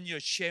 when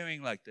you're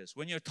sharing like this,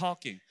 when you're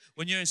talking,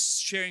 when you're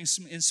sharing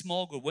in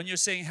small group, when you're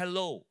saying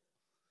hello.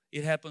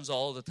 It happens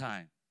all the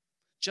time.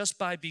 Just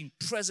by being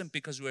present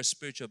because we're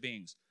spiritual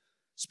beings,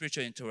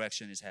 spiritual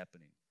interaction is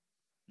happening.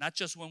 Not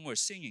just when we're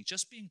singing,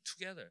 just being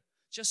together.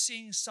 Just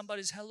seeing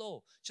somebody's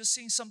hello. Just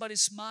seeing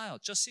somebody's smile.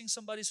 Just seeing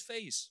somebody's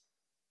face.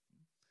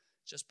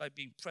 Just by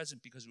being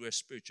present because we're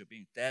spiritual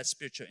beings, that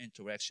spiritual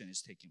interaction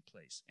is taking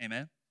place.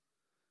 Amen?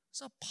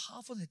 It's a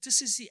powerful thing.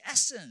 This is the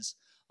essence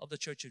of the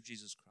Church of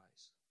Jesus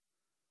Christ.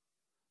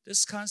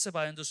 This concept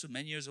I understood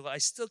many years ago.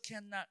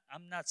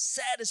 I'm not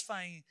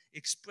satisfying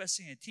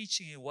expressing and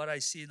teaching it what I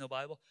see in the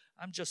Bible.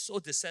 I'm just so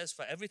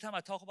dissatisfied. Every time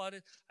I talk about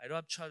it,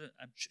 I'm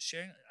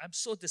sharing. I'm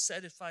so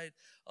dissatisfied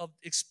of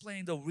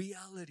explaining the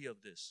reality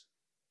of this.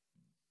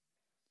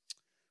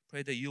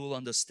 Pray that you will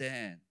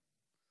understand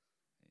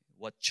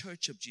what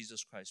Church of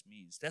Jesus Christ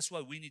means. That's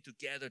why we need to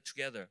gather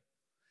together.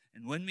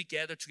 And when we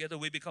gather together,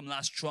 we become a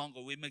lot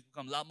stronger. We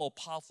become a lot more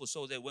powerful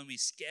so that when we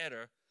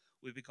scatter,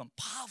 we become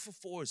powerful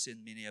force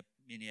in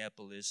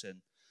Minneapolis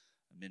and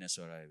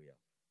Minnesota area.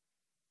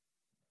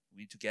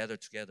 We need to gather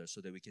together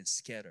so that we can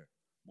scatter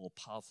more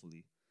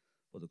powerfully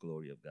for the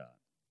glory of God.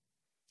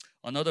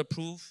 Another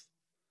proof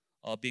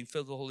of being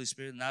filled with the Holy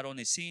Spirit, not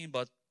only singing,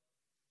 but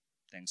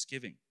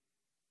thanksgiving.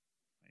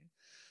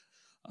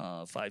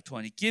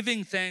 5:20,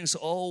 giving thanks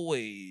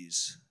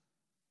always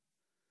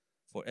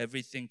for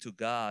everything to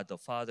God the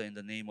Father in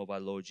the name of our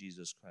Lord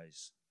Jesus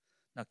Christ.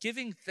 Now,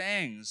 giving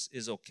thanks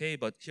is okay,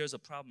 but here's a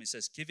problem. It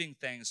says giving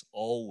thanks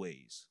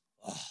always.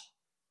 Oh,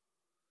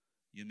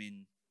 you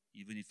mean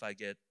even if I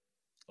get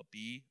a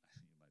B,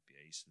 you might be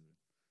A student.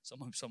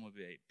 Some of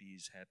you B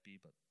is happy,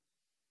 but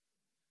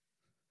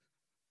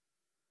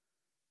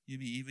you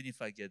mean even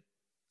if I get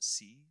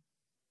C,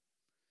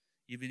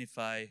 even if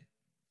I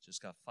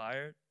just got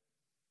fired,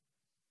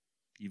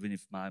 even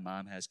if my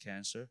mom has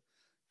cancer,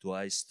 do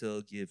I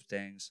still give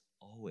thanks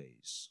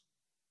always?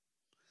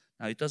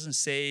 Now, it doesn't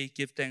say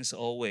give thanks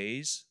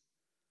always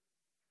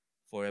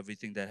for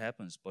everything that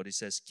happens, but it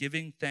says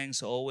giving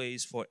thanks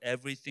always for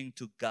everything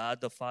to God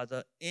the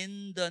Father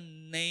in the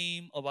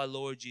name of our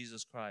Lord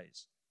Jesus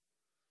Christ.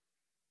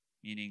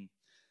 Meaning,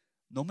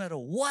 no matter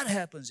what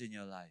happens in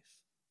your life,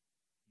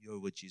 you're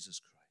with Jesus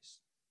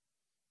Christ.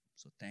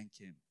 So thank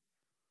Him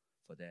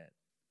for that.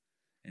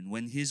 And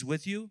when He's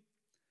with you,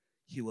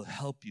 He will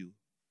help you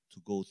to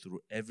go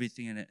through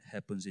everything that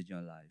happens in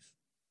your life.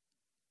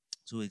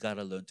 So we got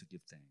to learn to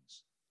give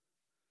thanks.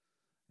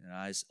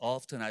 As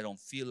often I don't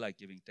feel like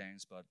giving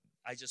thanks, but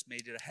I just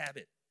made it a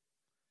habit.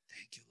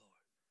 Thank you, Lord.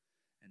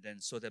 And then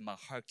so that my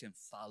heart can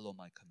follow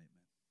my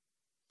commitment.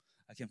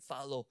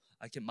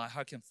 My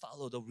heart can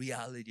follow the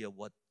reality of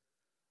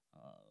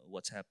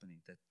what's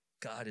happening, that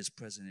God is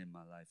present in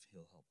my life.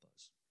 He'll help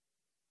us.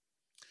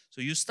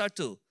 So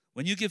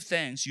when you give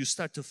thanks, you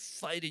start to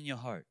fight in your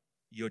heart.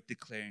 You're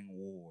declaring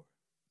war.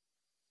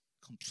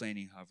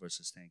 Complaining hard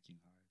versus thanking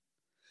hard.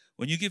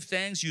 When you give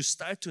thanks, you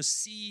start to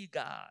see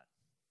God.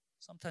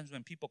 Sometimes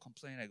when people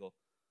complain, I go,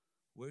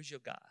 where's your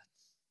God?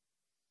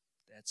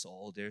 That's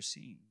all they're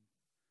seeing.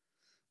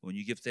 When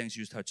you give thanks,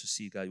 you start to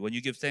see God. When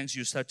you give thanks,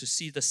 you start to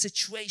see the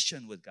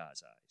situation with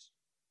God's eyes.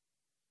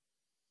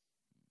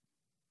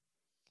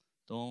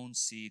 Don't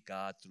see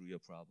God through your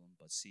problem,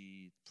 but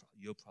see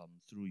your problem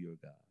through your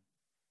God.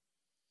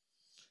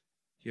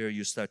 Here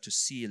you start to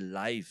see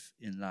life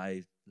in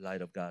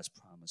light of God's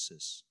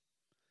promises.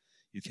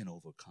 You can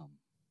overcome.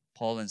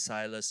 Paul and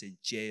Silas in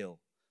jail,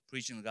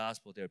 preaching the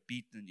gospel, they're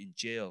beaten in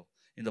jail.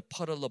 In the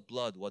puddle of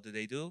blood, what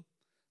do?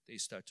 They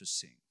start to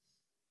sing.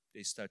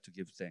 They start to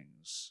give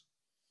thanks.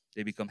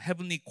 They become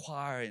heavenly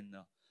choir in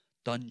the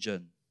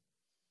dungeon,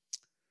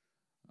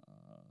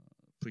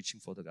 preaching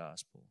for the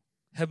gospel.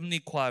 Heavenly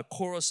choir,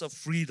 chorus of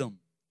freedom,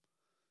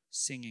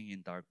 singing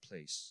in dark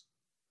place,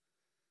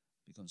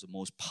 becomes the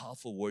most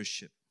powerful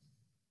worship.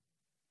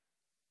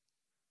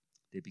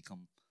 They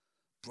become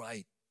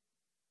bright,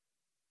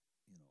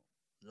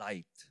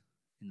 light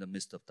in the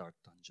midst of dark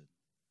dungeon.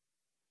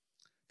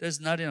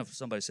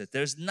 Somebody said,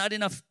 there's not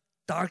enough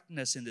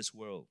darkness in this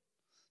world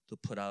to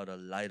put out a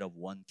light of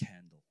one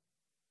candle.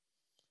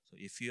 So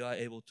if you are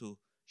able to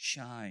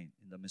shine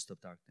in the midst of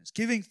darkness,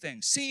 giving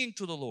thanks, singing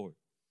to the Lord,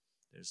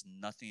 there's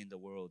nothing in the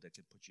world that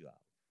can put you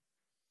out.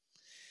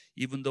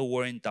 Even though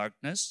we're in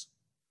darkness,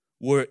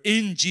 we're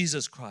in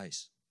Jesus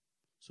Christ.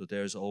 So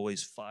there's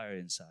always fire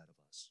inside of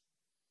us.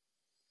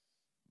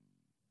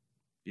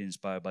 Be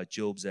inspired by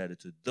Job's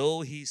attitude.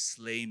 Though he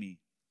slay me,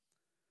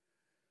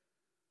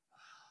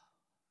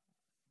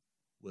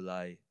 will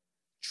I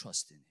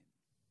trust in him.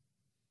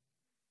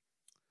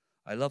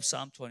 I love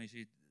Psalm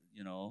 23.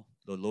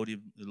 The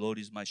Lord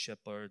is my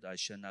shepherd. I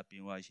shall not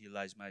be worried. He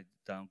lies me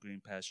down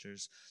green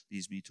pastures,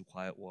 leads me to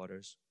quiet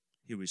waters.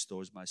 He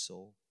restores my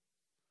soul.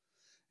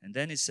 And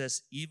then it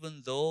says,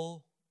 even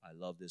though, I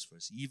love this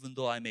verse, even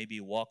though I may be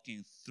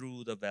walking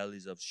through the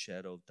valleys of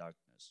shadow of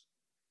darkness.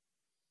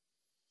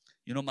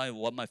 You know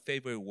what my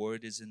favorite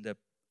word is in that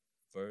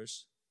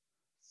verse?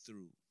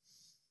 Through.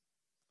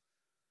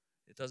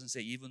 It doesn't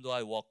say, even though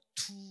I walk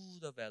to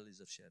the valleys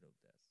of shadow of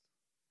death.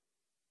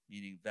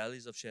 Meaning,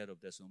 valleys of shadow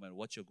of death, no matter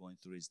what you're going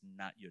through, is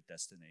not your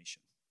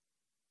destination.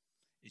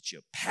 It's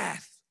your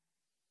path.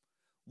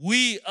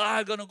 We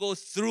are going to go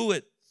through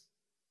it.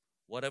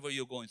 Whatever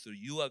you're going through,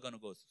 you are going to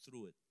go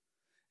through it.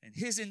 And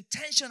his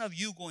intention of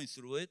you going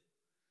through it,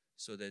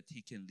 so that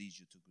he can lead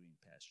you to green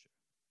pasture.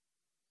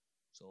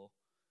 So,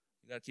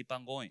 you got to keep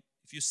on going.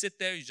 If you sit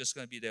there, you're just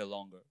going to be there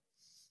longer.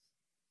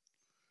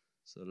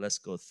 So, let's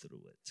go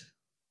through it.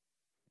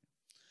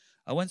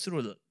 I went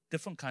through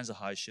different kinds of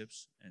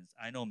hardships, and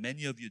I know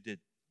many of you did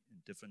in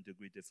different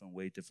degree, different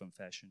way, different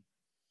fashion.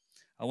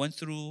 I went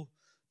through,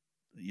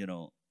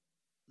 a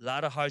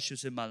lot of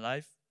hardships in my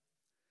life.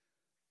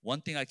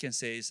 One thing I can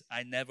say is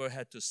I never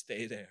had to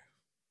stay there.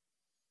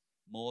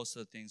 Most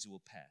of the things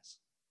will pass.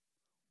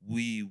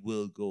 We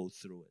will go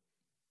through it.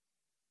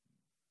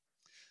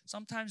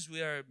 Sometimes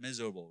we are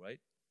miserable, right?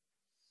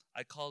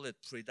 I call it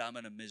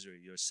predominant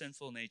misery. Your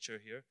sinful nature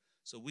here.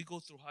 So we go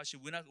through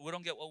hardship. We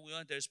don't get what we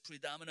want. There's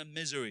predominant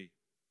misery.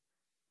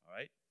 All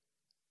right?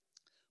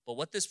 But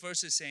what this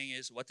verse is saying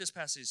is, what this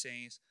passage is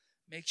saying is,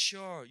 make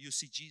sure you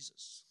see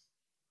Jesus.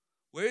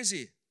 Where is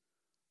he?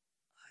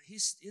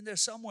 He's in there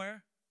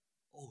somewhere.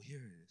 Oh, here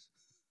it is.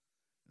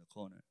 In the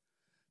corner.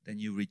 Then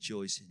you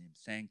rejoice in him.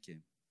 Thank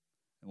him.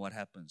 And what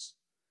happens?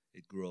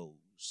 It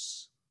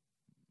grows.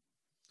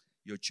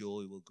 Your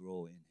joy will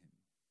grow in him.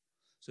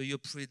 So your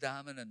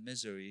predominant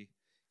misery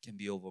can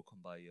be overcome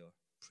by your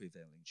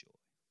prevailing joy.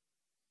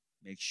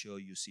 Make sure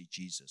you see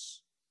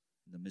Jesus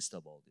in the midst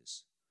of all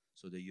this,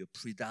 so that your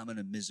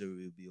predominant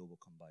misery will be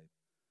overcome by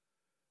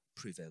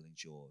prevailing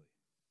joy.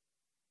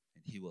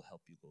 And he will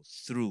help you go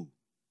through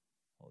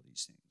all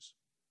these things.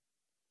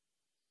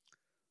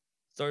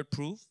 Third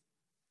proof,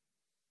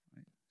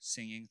 right?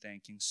 Singing,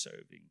 thanking,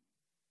 serving.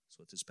 That's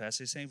what this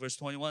passage is saying. Verse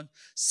 21,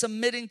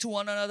 submitting to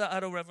one another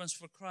out of reverence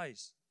for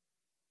Christ.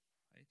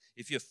 Right?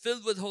 If you're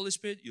filled with Holy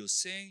Spirit, you'll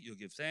sing, you'll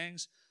give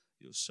thanks,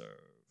 you'll serve.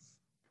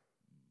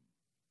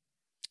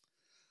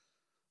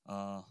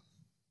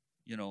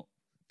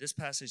 This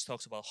passage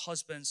talks about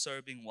husbands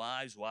serving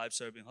wives, wives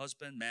serving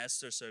husbands,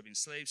 masters serving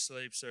slaves,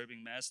 slaves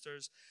serving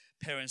masters,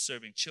 parents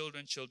serving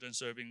children, children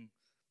serving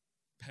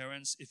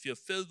parents. If you're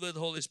filled with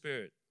Holy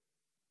Spirit,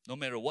 no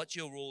matter what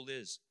your role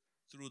is,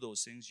 through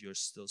those things, you're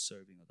still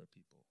serving other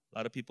people. A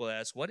lot of people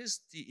ask, what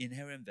is the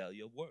inherent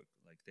value of work?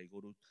 Like they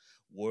go to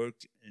work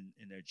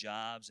in their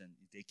jobs and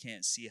they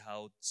can't see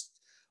how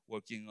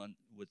working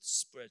with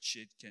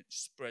spreadsheet can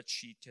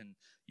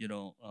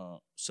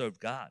serve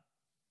God.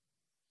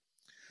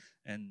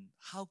 And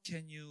how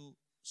can you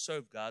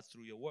serve God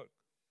through your work?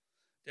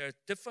 There are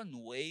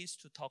different ways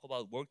to talk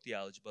about work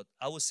theology, but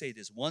I will say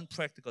this. One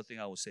practical thing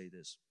I will say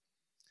this.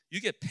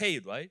 You get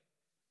paid, right,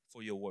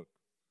 for your work.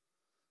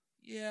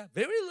 Yeah,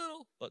 very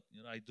little, but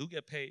I do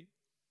get paid.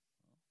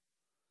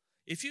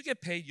 If you get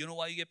paid, you know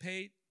why you get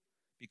paid?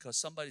 Because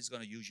somebody's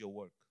going to use your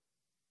work.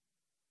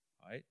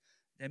 All right?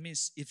 That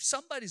means if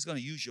somebody's going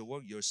to use your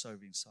work, you're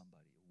serving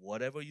somebody.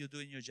 Whatever you do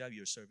in your job,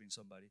 you're serving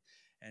somebody.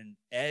 And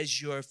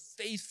as you're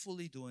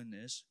faithfully doing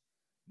this,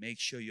 make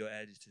sure your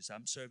attitude is,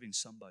 I'm serving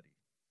somebody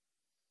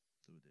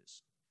through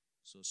this.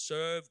 So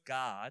serve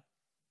God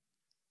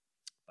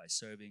by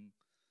serving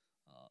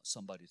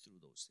somebody through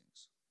those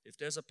things. If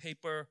there's a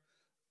paper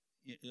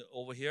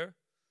over here,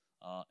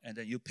 and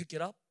then you pick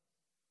it up,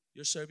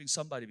 you're serving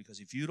somebody, because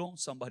if you don't,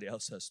 somebody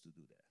else has to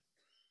do that.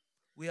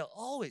 We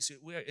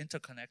are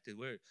interconnected.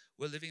 We're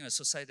living in a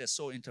society that's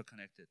so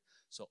interconnected.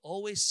 So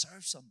always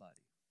serve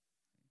somebody.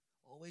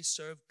 Always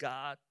serve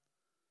God,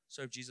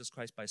 serve Jesus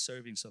Christ by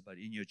serving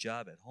somebody in your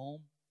job, at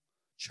home,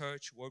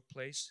 church,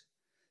 workplace.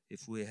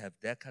 If we have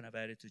that kind of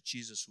attitude,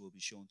 Jesus will be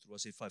shown through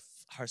us. If our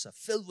hearts are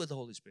filled with the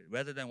Holy Spirit,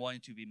 rather than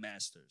wanting to be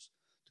masters,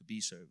 to be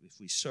served.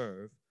 If we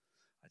serve,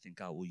 I think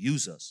God will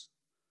use us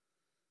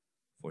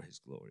for his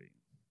glory.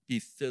 Be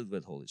filled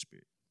with Holy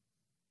Spirit.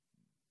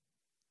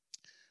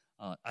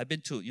 I've been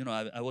to,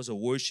 I was a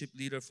worship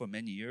leader for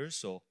many years,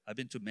 so I've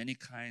been to many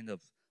kind of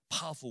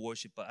powerful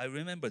worship. But I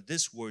remember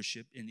this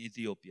worship in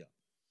Ethiopia.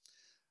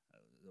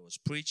 There was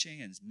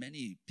preaching, and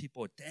many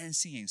people were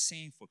dancing and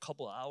singing for a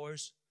couple of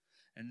hours,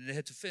 and then they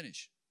had to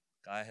finish.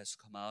 Guy has to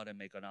come out and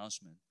make an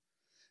announcement.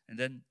 And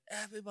then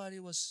everybody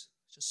was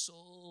just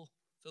so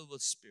filled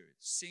with spirit,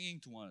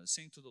 singing to one another,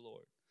 singing to the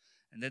Lord.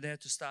 And then they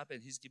had to stop,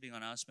 and he's giving an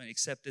announcement,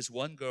 except this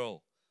one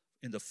girl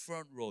in the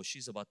front row.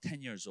 She's about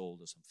 10 years old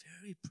or something,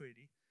 very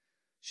pretty.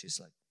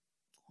 She's like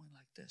going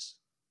like this.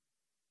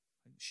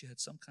 She had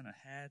some kind of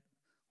hat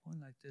going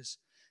like this.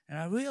 And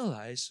I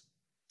realized,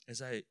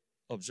 as I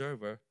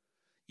observed her,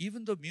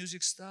 even the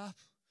music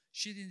stopped,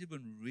 she didn't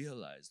even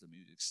realize the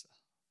music stopped.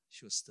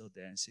 She was still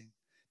dancing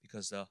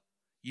because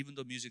even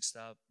though music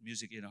stopped,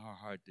 music in her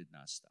heart did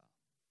not stop.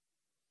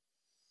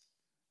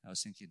 I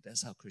was thinking,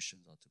 that's how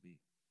Christians ought to be.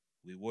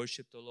 We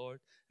worship the Lord,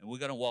 and we're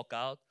going to walk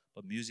out,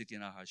 but music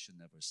in our heart should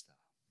never stop.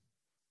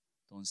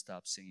 Don't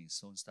stop singing.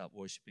 Don't stop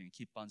worshiping.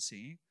 Keep on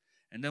singing.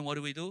 And then what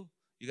do?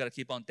 You got to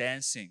keep on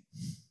dancing.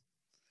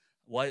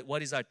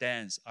 What is our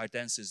dance? Our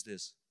dance is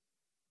this.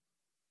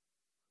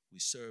 We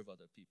serve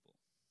other people.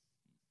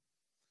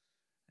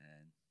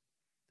 And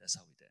that's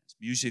how we dance.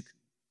 Music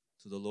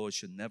to the Lord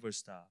should never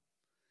stop.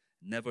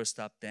 Never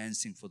stop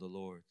dancing for the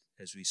Lord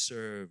as we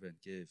serve and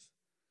give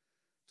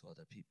to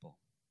other people.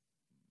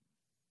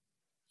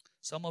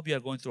 Some of you are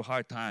going through a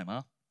hard time,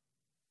 huh?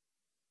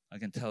 I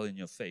can tell in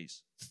your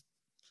face.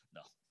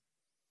 No.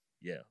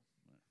 Yeah.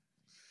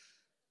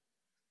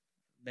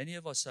 Many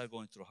of us are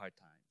going through hard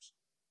times.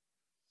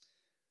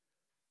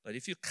 But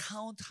if you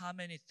count how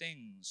many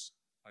things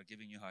are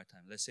giving you a hard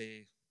time, let's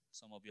say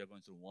some of you are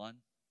going through one.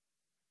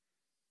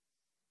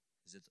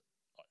 Is it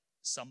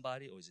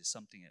somebody or is it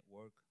something at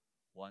work?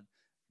 One.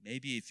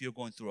 Maybe if you're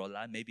going through a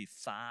lot, maybe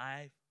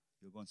five.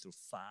 You're going through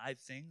 5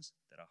 things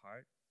that are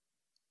hard.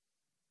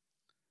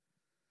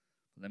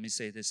 Let me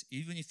say this.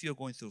 Even if you're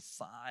going through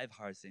 5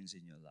 hard things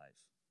in your life,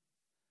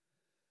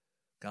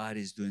 God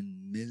is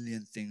doing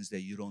million things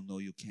that you don't know,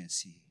 you can't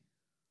see.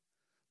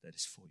 That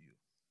is for you.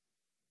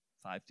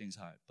 5 things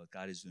hard, but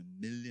God is doing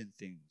million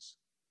things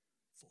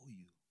for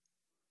you,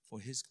 for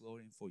His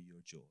glory and for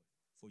your joy,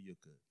 for your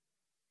good.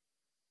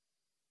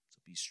 So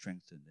be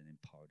strengthened and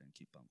empowered and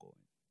keep on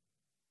going.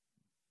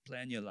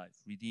 Plan your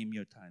life, redeem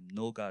your time,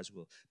 know God's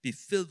will. Be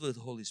filled with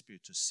the Holy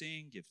Spirit to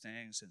sing, give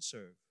thanks, and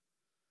serve.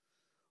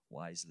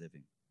 Wise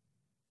living.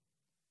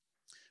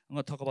 I'm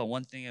going to talk about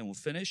one thing and we'll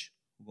finish.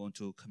 We're going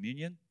to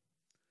communion.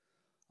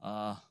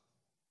 Do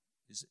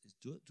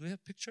we have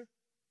a picture?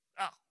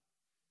 Do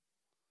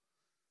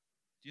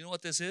you know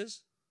what this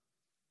is?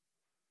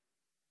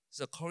 It's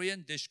a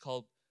Korean dish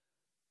called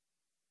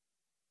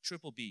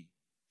triple B.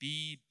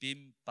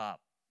 Bibimbap.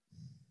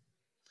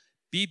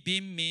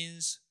 Bibim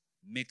means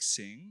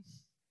mixing.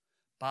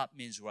 Bap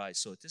means rice.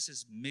 So this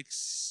is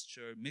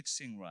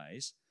mixing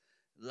rice.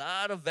 A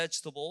lot of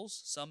vegetables,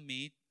 some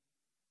meat,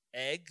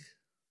 egg,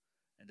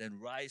 and then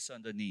rice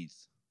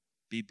underneath.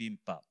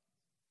 Bibimbap.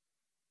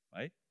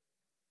 Right?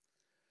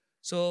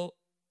 So,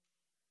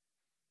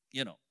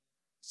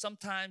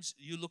 sometimes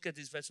you look at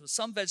these vegetables.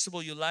 Some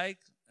vegetable you like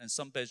and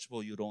some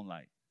vegetable you don't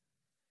like.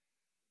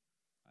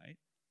 Right?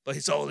 But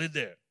it's all in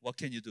there. What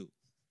can you do?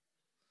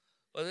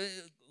 But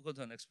go to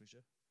the next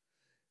picture.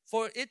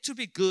 For it to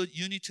be good,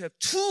 you need to have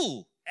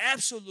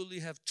absolutely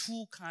have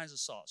 2 kinds of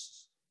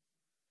sauces.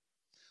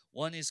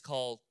 One is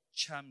called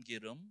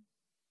chamgirum,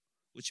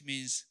 which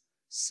means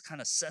kind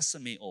of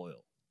sesame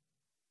oil.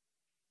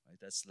 Right?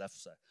 That's left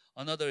side.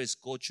 Another is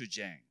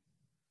gochujang,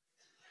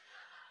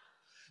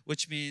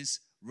 which means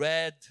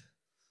red,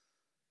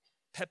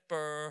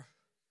 pepper,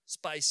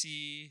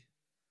 spicy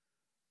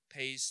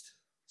paste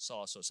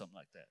sauce or something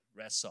like that.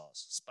 Red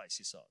sauce,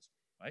 spicy sauce,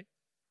 right?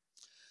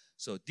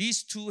 So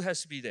these 2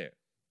 has to be there.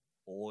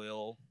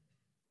 Oil,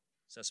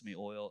 sesame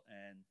oil,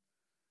 and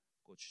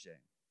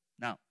gochujang.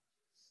 Now,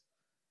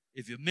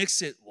 if you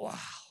mix it, wow.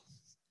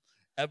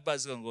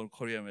 Everybody's going to go to a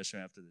Korean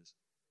restaurant after this.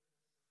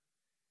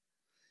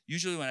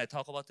 Usually when I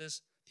talk about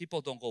this,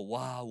 people don't go,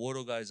 wow,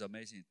 Waterga is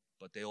amazing.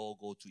 But they all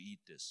go to eat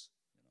this,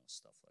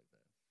 stuff like that.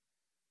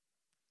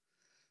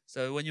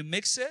 So when you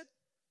mix it,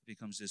 it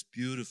becomes this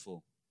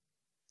beautiful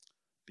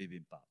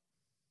bibimbap.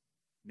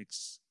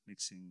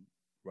 Mixing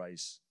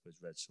rice with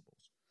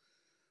vegetables.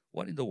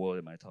 What in the world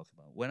am I talking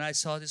about? When I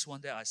saw this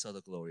one day, I saw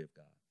the glory of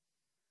God.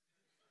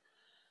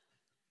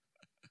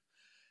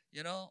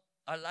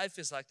 Our life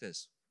is like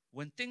this.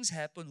 When things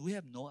happen, we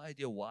have no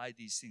idea why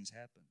these things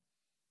happen.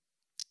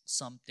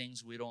 Some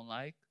things we don't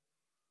like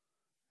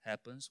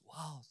happens.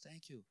 Wow,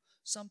 thank you.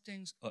 Some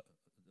things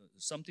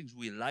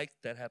we like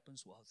that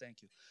happens. Wow,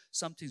 thank you.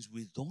 Some things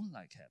we don't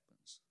like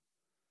happens.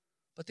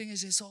 But the thing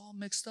is, it's all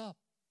mixed up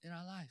in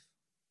our life,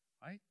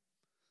 right?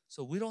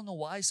 So we don't know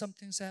why some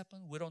things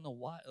happen. We don't know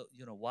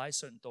why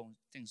certain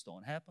things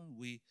don't happen.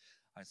 We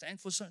are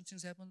thankful certain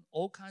things happen.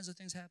 All kinds of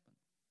things happen.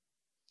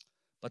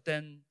 But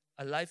then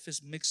our life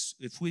is mixed.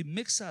 If we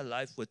mix our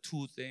life with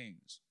 2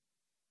 things,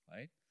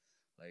 right?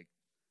 Like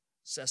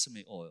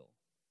sesame oil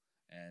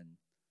and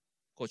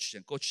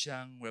gochujang.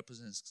 Gochujang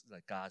represents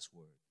like God's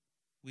word.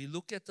 We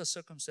look at the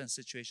circumstance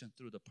situation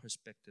through the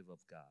perspective of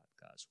God,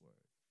 God's word.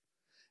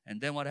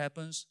 And then what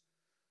happens?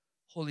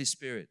 Holy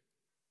Spirit,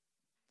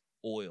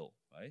 oil,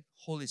 right?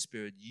 Holy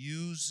Spirit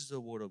uses the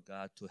word of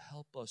God to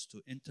help us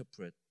to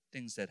interpret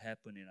things that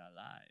happen in our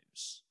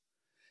lives.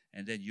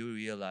 And then you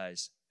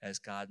realize as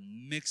God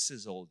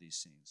mixes all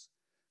these things,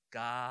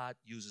 God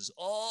uses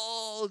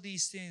all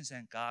these things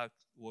and God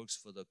works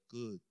for the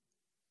good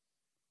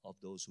of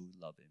those who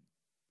love Him,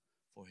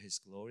 for His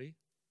glory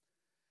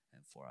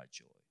and for our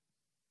joy.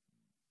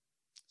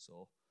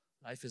 So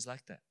Life is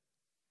like that.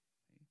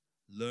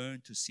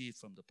 Learn to see it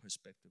from the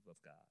perspective of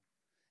God.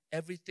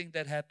 Everything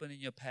that happened in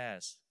your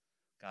past,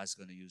 God's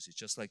going to use it.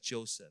 Just like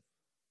Joseph.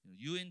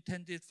 You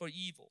intended it for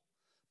evil,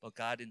 but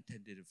God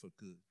intended it for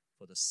good,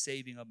 for the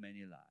saving of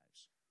many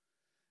lives.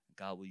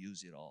 God will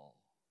use it all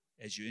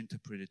as you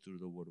interpret it through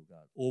the Word of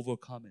God.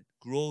 Overcome it.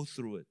 Grow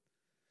through it.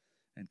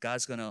 And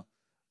God's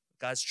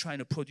trying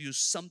to produce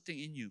something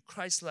in you,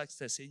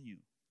 Christ-likeness in you.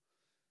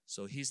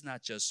 So He's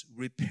not just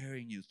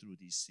repairing you through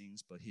these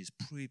things, but He's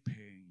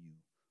preparing you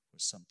for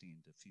something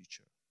in the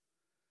future.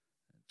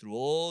 And through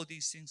all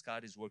these things,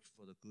 God is working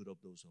for the good of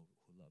those who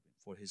love Him,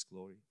 for His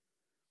glory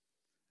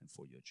and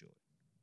for your joy.